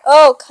plier.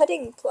 Oh,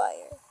 cutting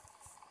plier.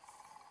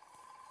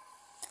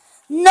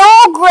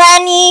 No,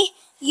 Granny!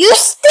 You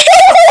still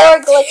Door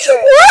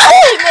glitcher.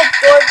 Ultimate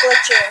door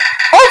glitcher.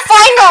 Oh,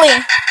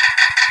 finally!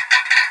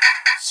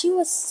 She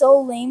was so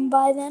lame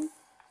by then.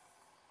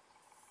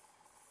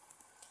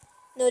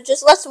 No,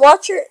 just let's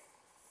watch her.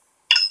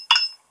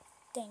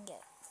 Dang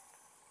it.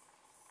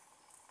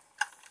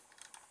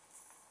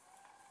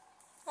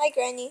 Hi,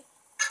 Granny.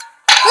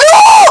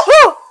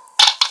 No!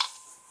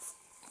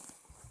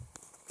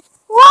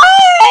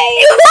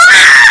 Why?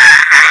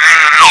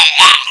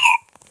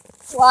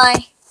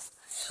 Why?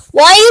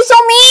 Why are you so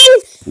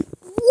mean?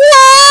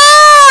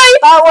 Why?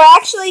 But we're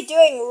actually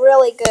doing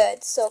really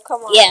good, so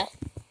come on. Yeah.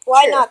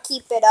 Why True. not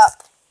keep it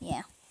up?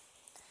 Yeah.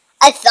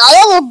 I thought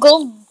it would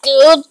go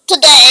good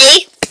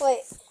today.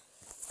 Wait.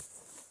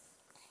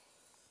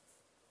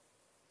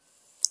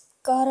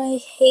 God, I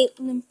hate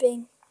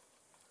limping.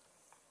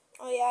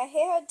 Oh yeah, I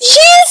hate how they.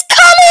 She's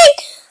coming!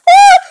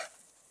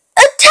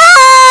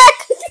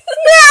 Attack!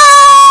 No!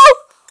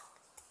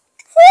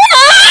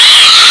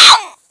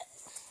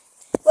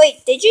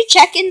 Wait, did you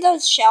check in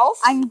those shelves?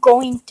 I'm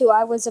going to.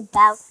 I was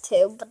about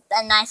to, but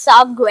then I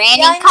saw Granny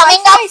Yeah, I know,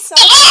 coming I saw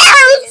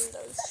upstairs. something in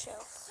those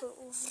shelves.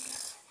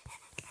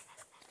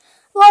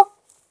 Whoa,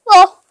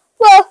 whoa,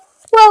 whoa,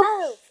 whoa.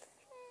 Pope.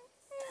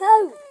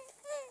 Pope.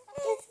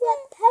 Guess what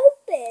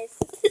Pope is?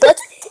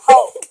 What's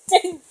Pope?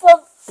 Take from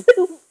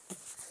poop.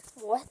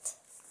 What?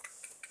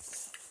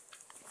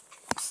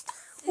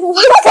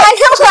 What kind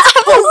of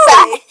laugh was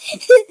that?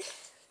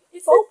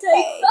 It's a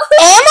type of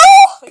Ammo?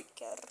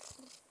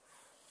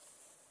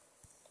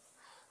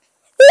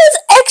 There's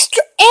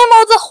extra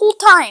ammo the whole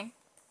time.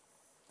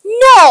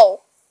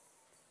 No.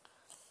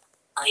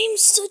 I'm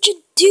such a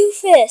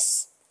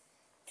doofus.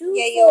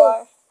 Yeah, you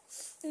are.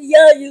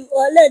 Yeah, you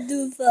wanna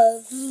do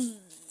fun.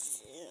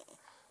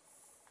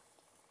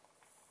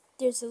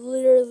 There's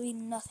literally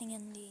nothing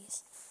in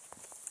these.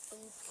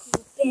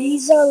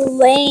 These are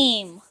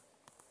lame.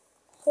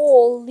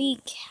 Holy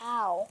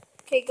cow.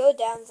 Okay, go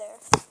down there.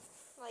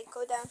 Like,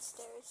 go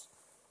downstairs.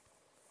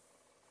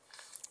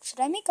 Should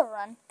I make a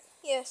run?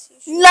 Yes, you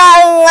should. La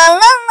la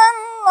la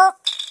la la.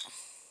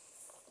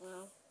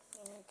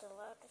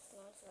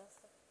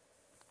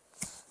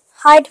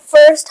 Hide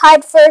first,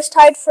 hide first,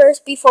 hide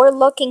first before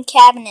looking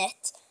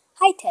cabinet.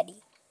 Hi, Teddy.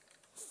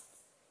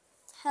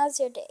 How's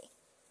your day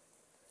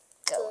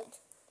going?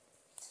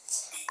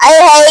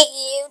 I hate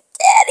you,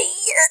 Teddy.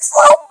 You're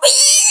so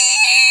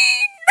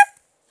mean.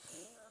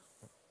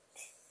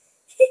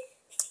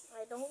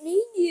 I don't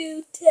need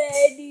you,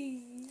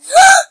 Teddy.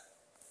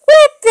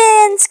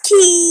 Weapons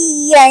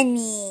key I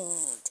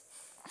need.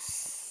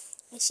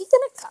 Is she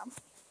gonna come?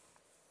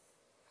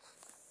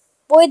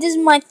 Boy, this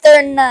is my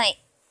third night.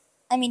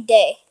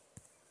 Day.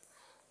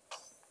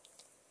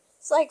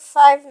 It's like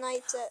 5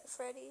 nights at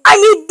Freddy's. I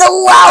need the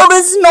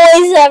loudest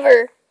noise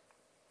ever.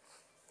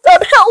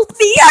 God help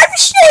me, I'm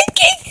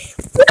shaking.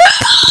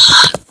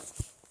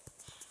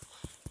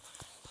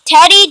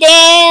 Teddy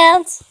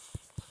dance.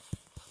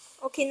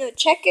 Okay, no,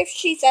 check if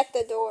she's at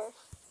the door.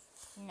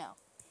 No.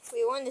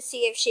 We want to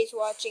see if she's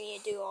watching you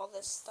do all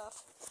this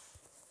stuff.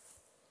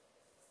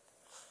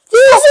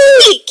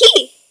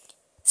 Key.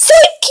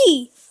 Safe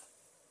key.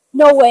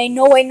 No way,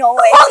 no way, no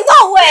way. Oh,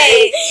 no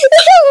way!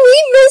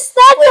 We missed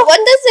that. Wait, what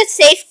does the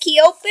safe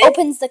key open?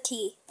 Opens the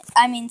key.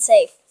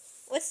 Safe.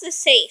 What's the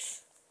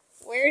safe?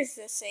 Where is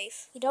the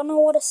safe? You don't know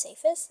what a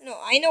safe is? No,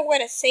 I know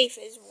what a safe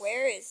is.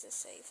 Where is the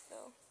safe,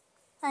 though?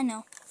 I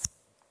know.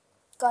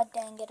 God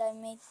dang it, I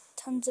made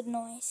tons of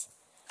noise.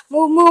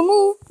 Move, move,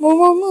 move, move,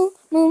 move,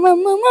 move, move,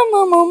 move,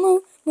 move, move,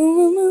 move,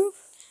 move, move.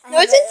 No,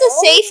 isn't the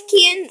safe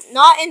key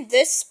not in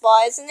this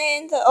spot? Isn't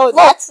it in the... Oh,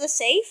 that's the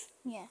safe?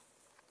 Yeah.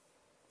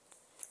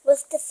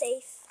 What's the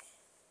safe?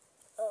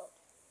 Oh,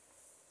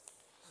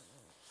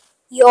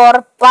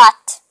 Your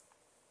butt.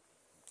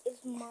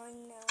 it's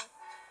mine now.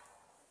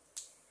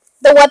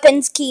 The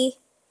weapons key.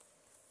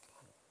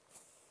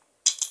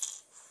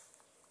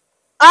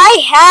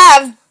 I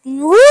have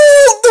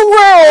ruled the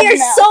world You're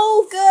now.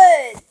 so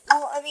good!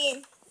 Well, I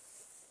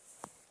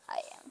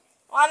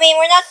am.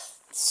 we're not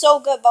so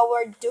good, but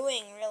we're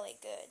doing really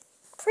good.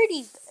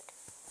 Pretty good.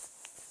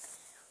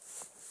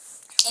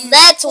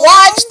 Let's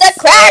watch the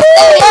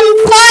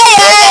crafting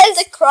fires.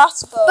 The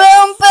crossbow.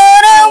 Boom,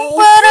 ba-dum,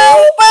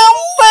 ba-dum, boom,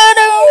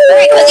 ba-dum.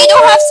 Because you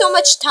don't have so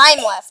much time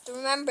left.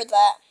 Remember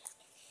that.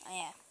 Oh,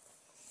 yeah.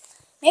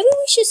 Maybe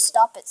we should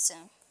stop it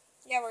soon.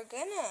 Yeah, we're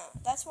gonna.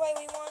 That's why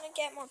we want to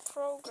get more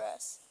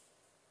progress.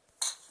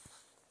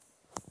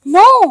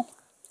 No.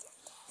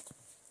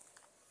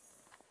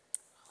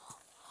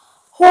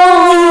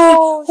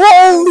 Holy.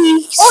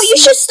 Oh, you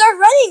should start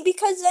running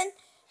because then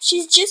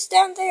she's just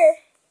down there.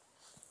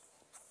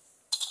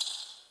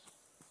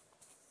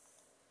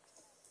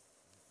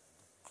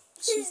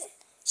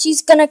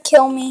 She's gonna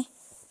kill me.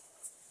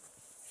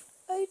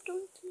 I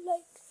don't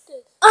like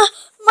this.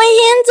 My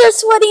hands are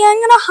sweaty. I'm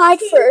gonna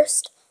hide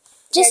first.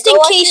 Just Here, in go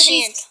wash case your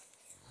she's... hands.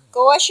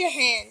 Go wash your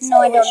hands. No,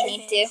 I Go wash don't your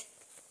need to. hands.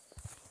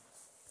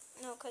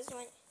 No, because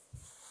when...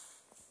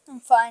 I'm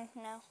fine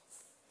now.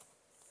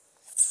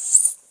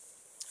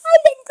 Hi,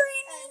 Big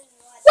Granny.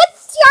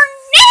 What's your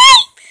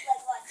name?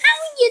 How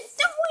you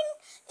doing?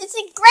 Is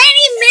it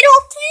Granny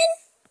Middleton?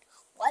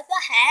 What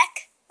the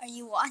heck are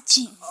you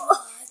watching?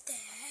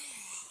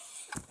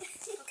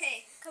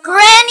 Okay, come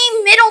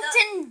Granny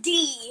Middleton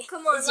D.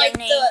 Come on, is your like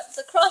name.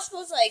 the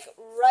crossbow's like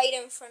right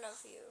in front of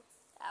you.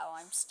 Oh,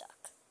 I'm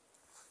stuck.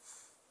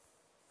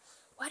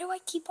 Why do I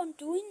keep on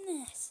doing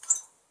this?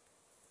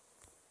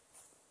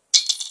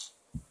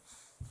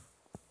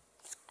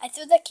 I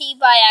threw the key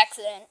by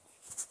accident.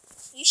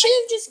 You should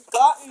have just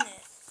gotten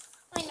it.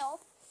 I know.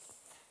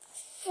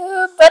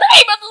 But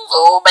I'm a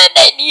zooming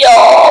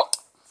idiot.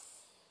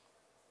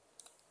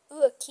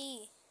 Ooh, a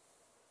key.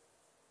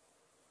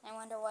 I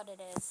wonder what it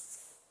is.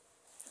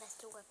 That's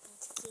the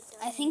weapons key.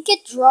 I think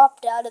it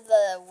dropped out of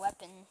the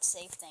weapon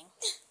safe thing.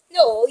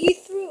 No, you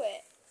threw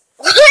it.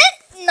 What?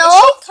 Is No.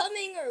 she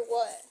coming or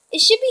what? It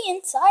should be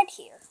inside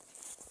here.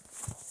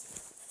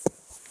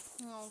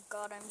 Oh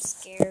God, I'm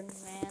scared,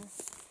 man.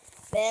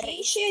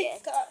 Very She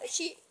scared.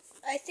 should.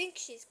 I think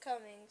she's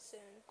coming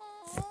soon.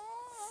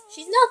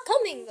 She's not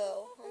coming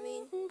though. I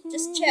mean,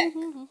 just check.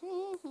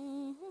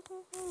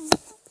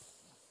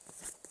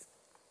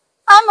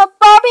 I'm a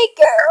Barbie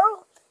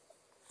girl.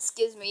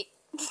 Excuse me.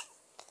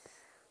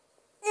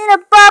 In a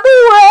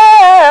Barbie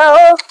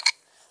world.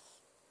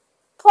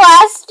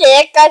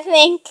 Plastic, I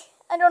think.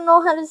 I don't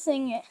know how to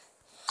sing it.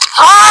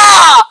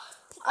 Ah!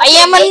 I Okay,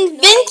 am make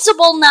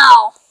invincible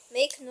now.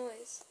 Make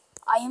noise.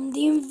 I am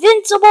the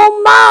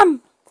invincible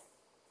man.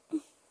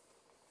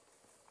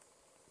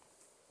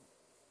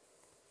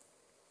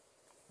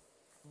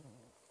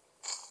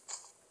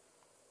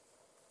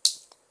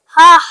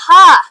 Ha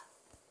ha!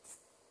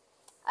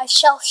 I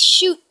shall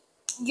shoot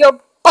your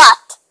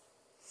butt.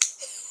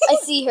 I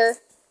see her.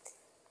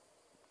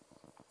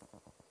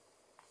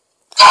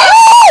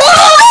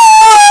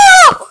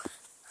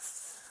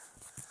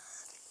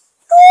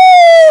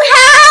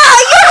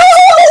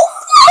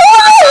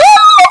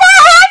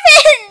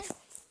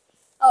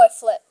 Oh, it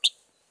flipped.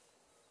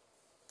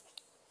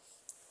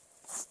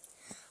 Is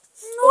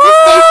this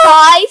day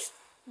 5?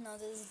 No,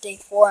 this is day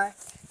 4.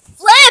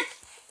 Flip!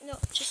 No,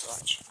 just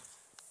watch.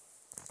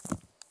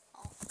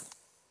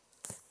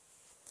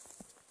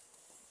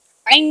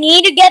 I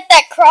need to get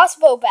that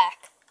crossbow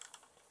back.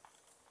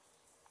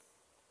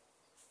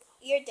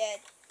 You're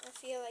dead. I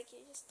feel like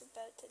you're just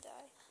about to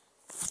die.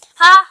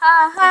 Ha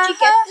ha ha. Did you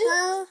get this?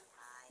 ha.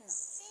 I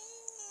see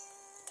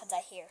you. Because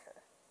I hear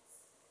her.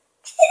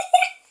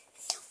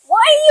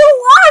 Why are you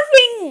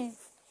laughing?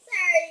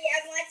 Sorry,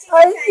 I'm watching. I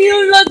feel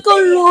like a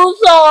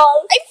loser.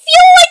 I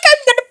feel like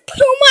I'm gonna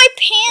poo my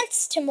pants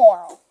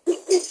tomorrow.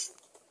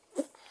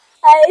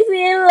 I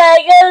feel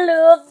like a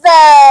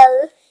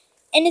loser.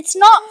 And it's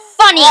not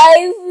funny.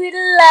 I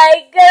feel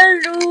like a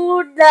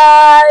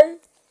loser.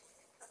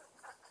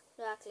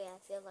 Exactly, I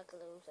feel like a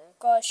loser.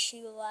 Gosh,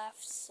 she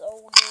laughs so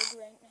good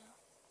right now.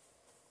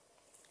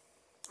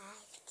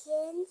 I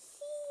can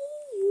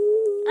see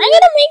you. I'm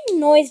gonna make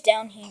noise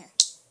down here.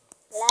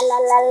 La la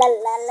la la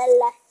la la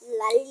la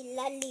la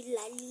la la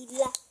la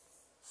la.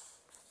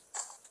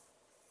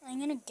 I'm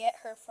gonna get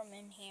her from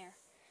in here.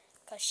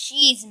 Because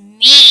she's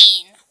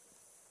mean.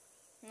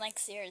 Like,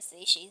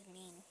 seriously, she's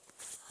mean.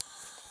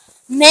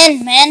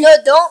 Man. No,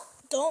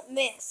 don't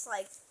miss.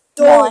 Like,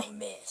 don't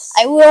miss.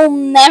 I will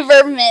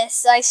never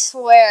miss, I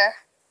swear.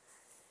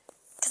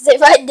 Because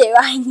if I do,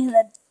 I'm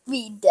gonna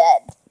be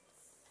dead.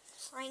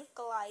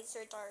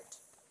 Tranquilizer dart.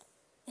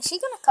 Is she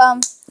gonna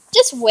come?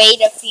 Just wait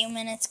a few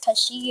minutes, because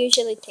she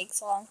usually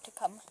takes long to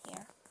come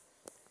here.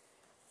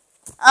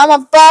 I'm a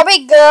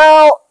Barbie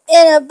girl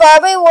in a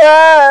Barbie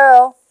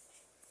world.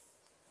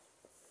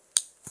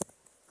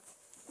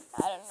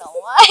 I don't know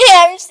why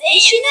I'm saying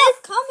Is she it.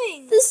 not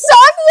coming? The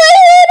song that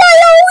I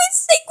always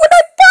sing when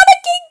I'm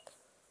panicking.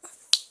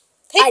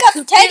 Pick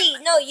up Teddy.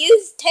 No,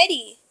 use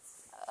Teddy.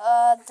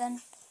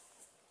 Then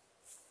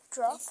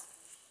drop.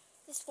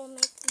 This will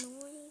make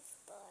noise,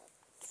 but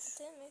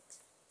Damn it.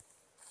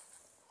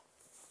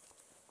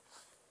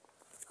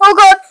 Oh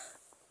god.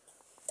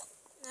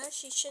 Now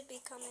she should be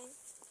coming.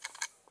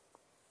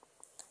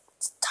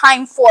 It's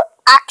time for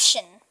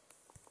action.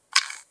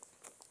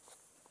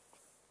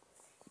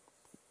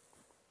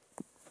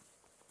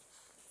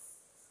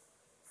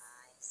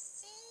 I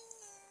see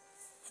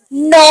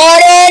you.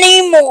 Not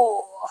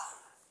anymore.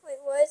 Wait,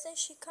 why isn't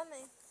she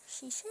coming?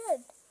 She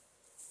should.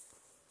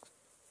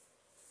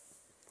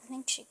 I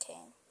think she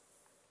came.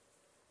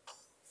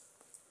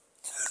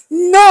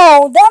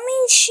 No, that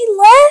means she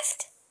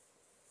left?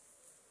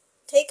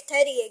 Take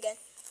Teddy again.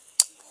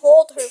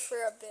 Hold her for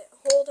a bit.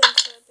 Hold him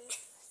for a bit.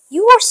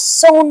 You are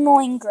so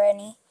annoying,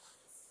 Granny.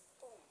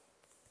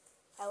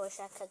 I wish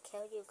I could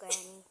kill you,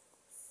 Granny.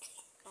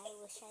 I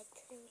wish I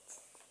could.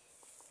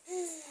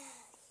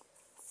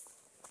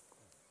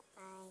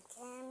 I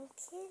can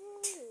kill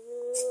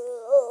you.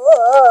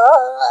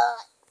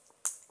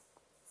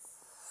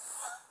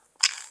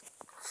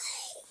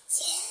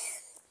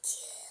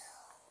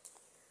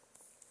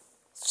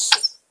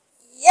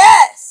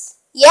 Yes!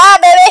 Yeah,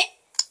 baby.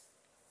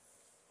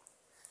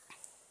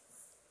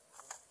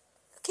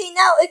 Okay,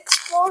 now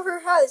explore her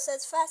house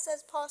as fast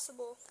as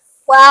possible.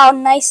 Wow,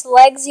 nice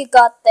legs you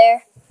got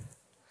there.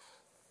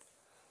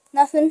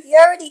 Nothing? You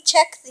already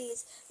checked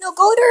these. No,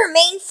 go to her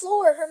main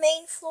floor. Her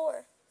main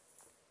floor.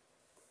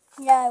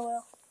 Yeah, I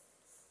will.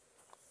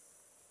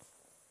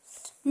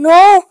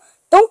 No,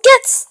 don't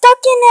get stuck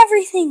in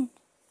everything.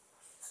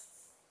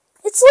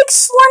 It's like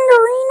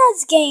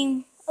Slenderina's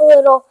game, a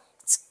little.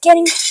 It's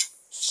getting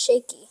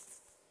shaky.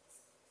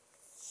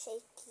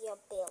 Shake your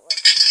belly.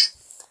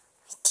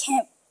 I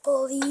can't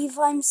believe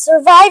I'm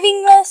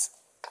surviving this.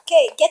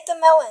 Okay, get the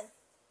melon.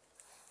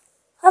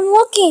 I'm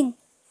looking.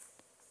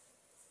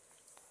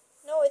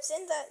 No, it's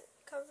in that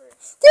cupboard.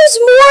 There's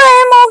more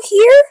ammo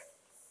here.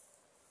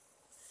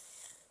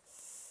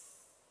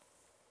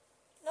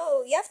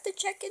 No, you have to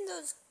check in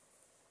those,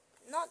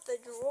 not the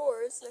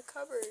drawers, the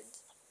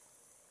cupboards.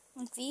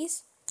 Like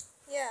these?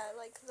 Yeah,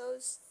 like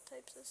those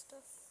types of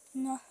stuff.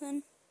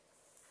 Nothing.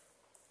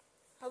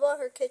 How about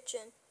her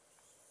kitchen?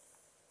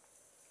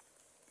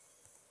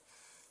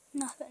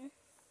 Nothing.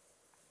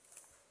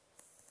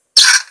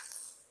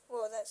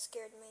 Whoa, that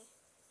scared me.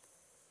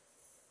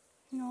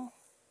 No.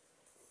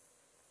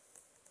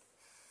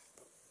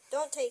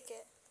 Don't take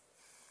it.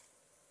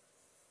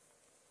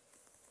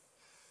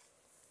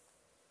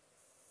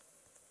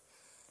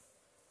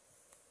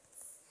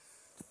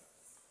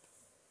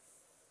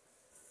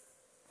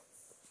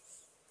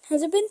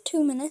 Has it been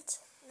 2 minutes?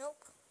 Nope.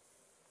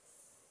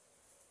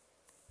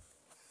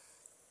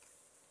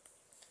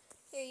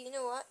 Here, you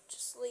know what?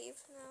 Just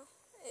leave now.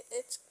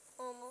 It's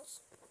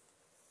almost.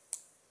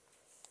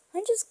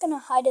 I'm just gonna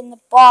hide in the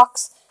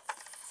box.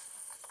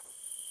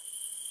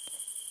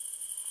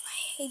 I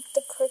hate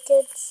the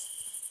crickets.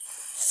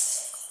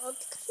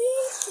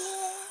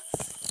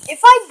 If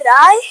I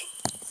die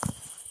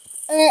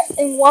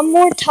in one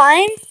more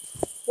time,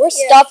 we're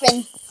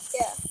stopping.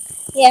 Yeah.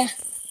 Yeah.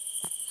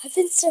 I've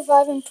been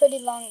surviving pretty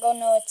long. Oh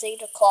no, it's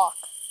 8 o'clock.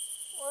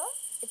 What?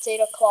 It's 8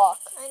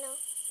 o'clock. I know.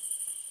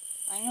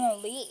 I'm gonna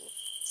leave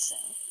Soon.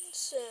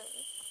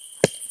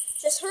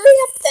 Just hurry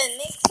up then.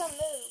 Make some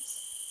moves.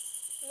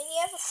 I mean,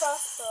 you have a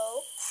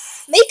crossbow.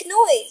 Make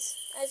noise.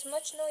 As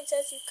much noise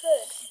as you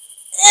could.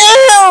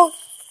 Ew!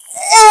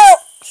 Ew!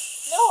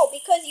 No,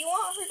 because you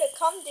want her to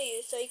come to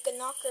you so you can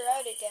knock her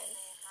out again.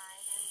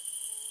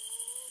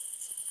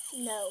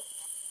 No.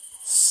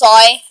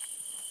 Sorry.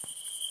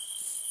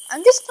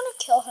 I'm just gonna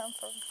kill her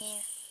from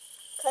here.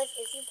 Because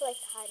if you play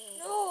hide and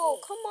No,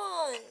 come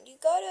on. You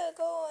gotta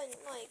go and,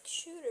 like,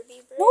 shoot or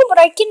be brave. No, but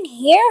I can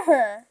hear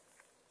her.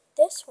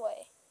 This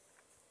way.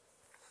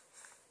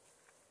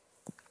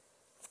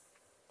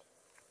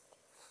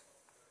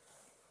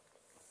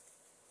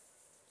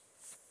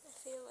 I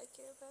feel like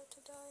you're about to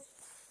die.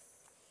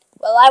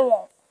 Well, I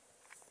won't.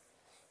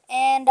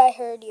 And I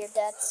heard your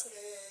dad say.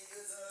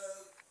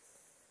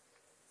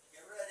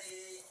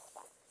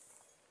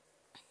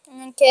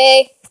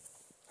 Okay.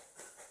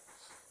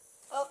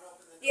 Oh,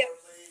 yeah.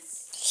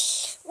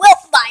 Well,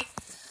 bye.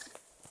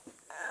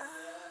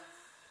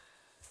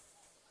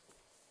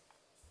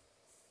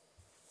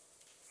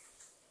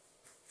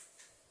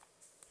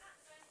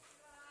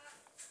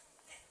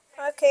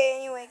 Okay,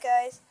 anyway,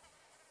 guys.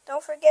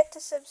 Don't forget to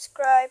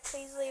subscribe.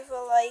 Please leave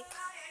a like.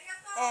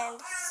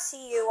 And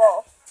see you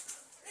all.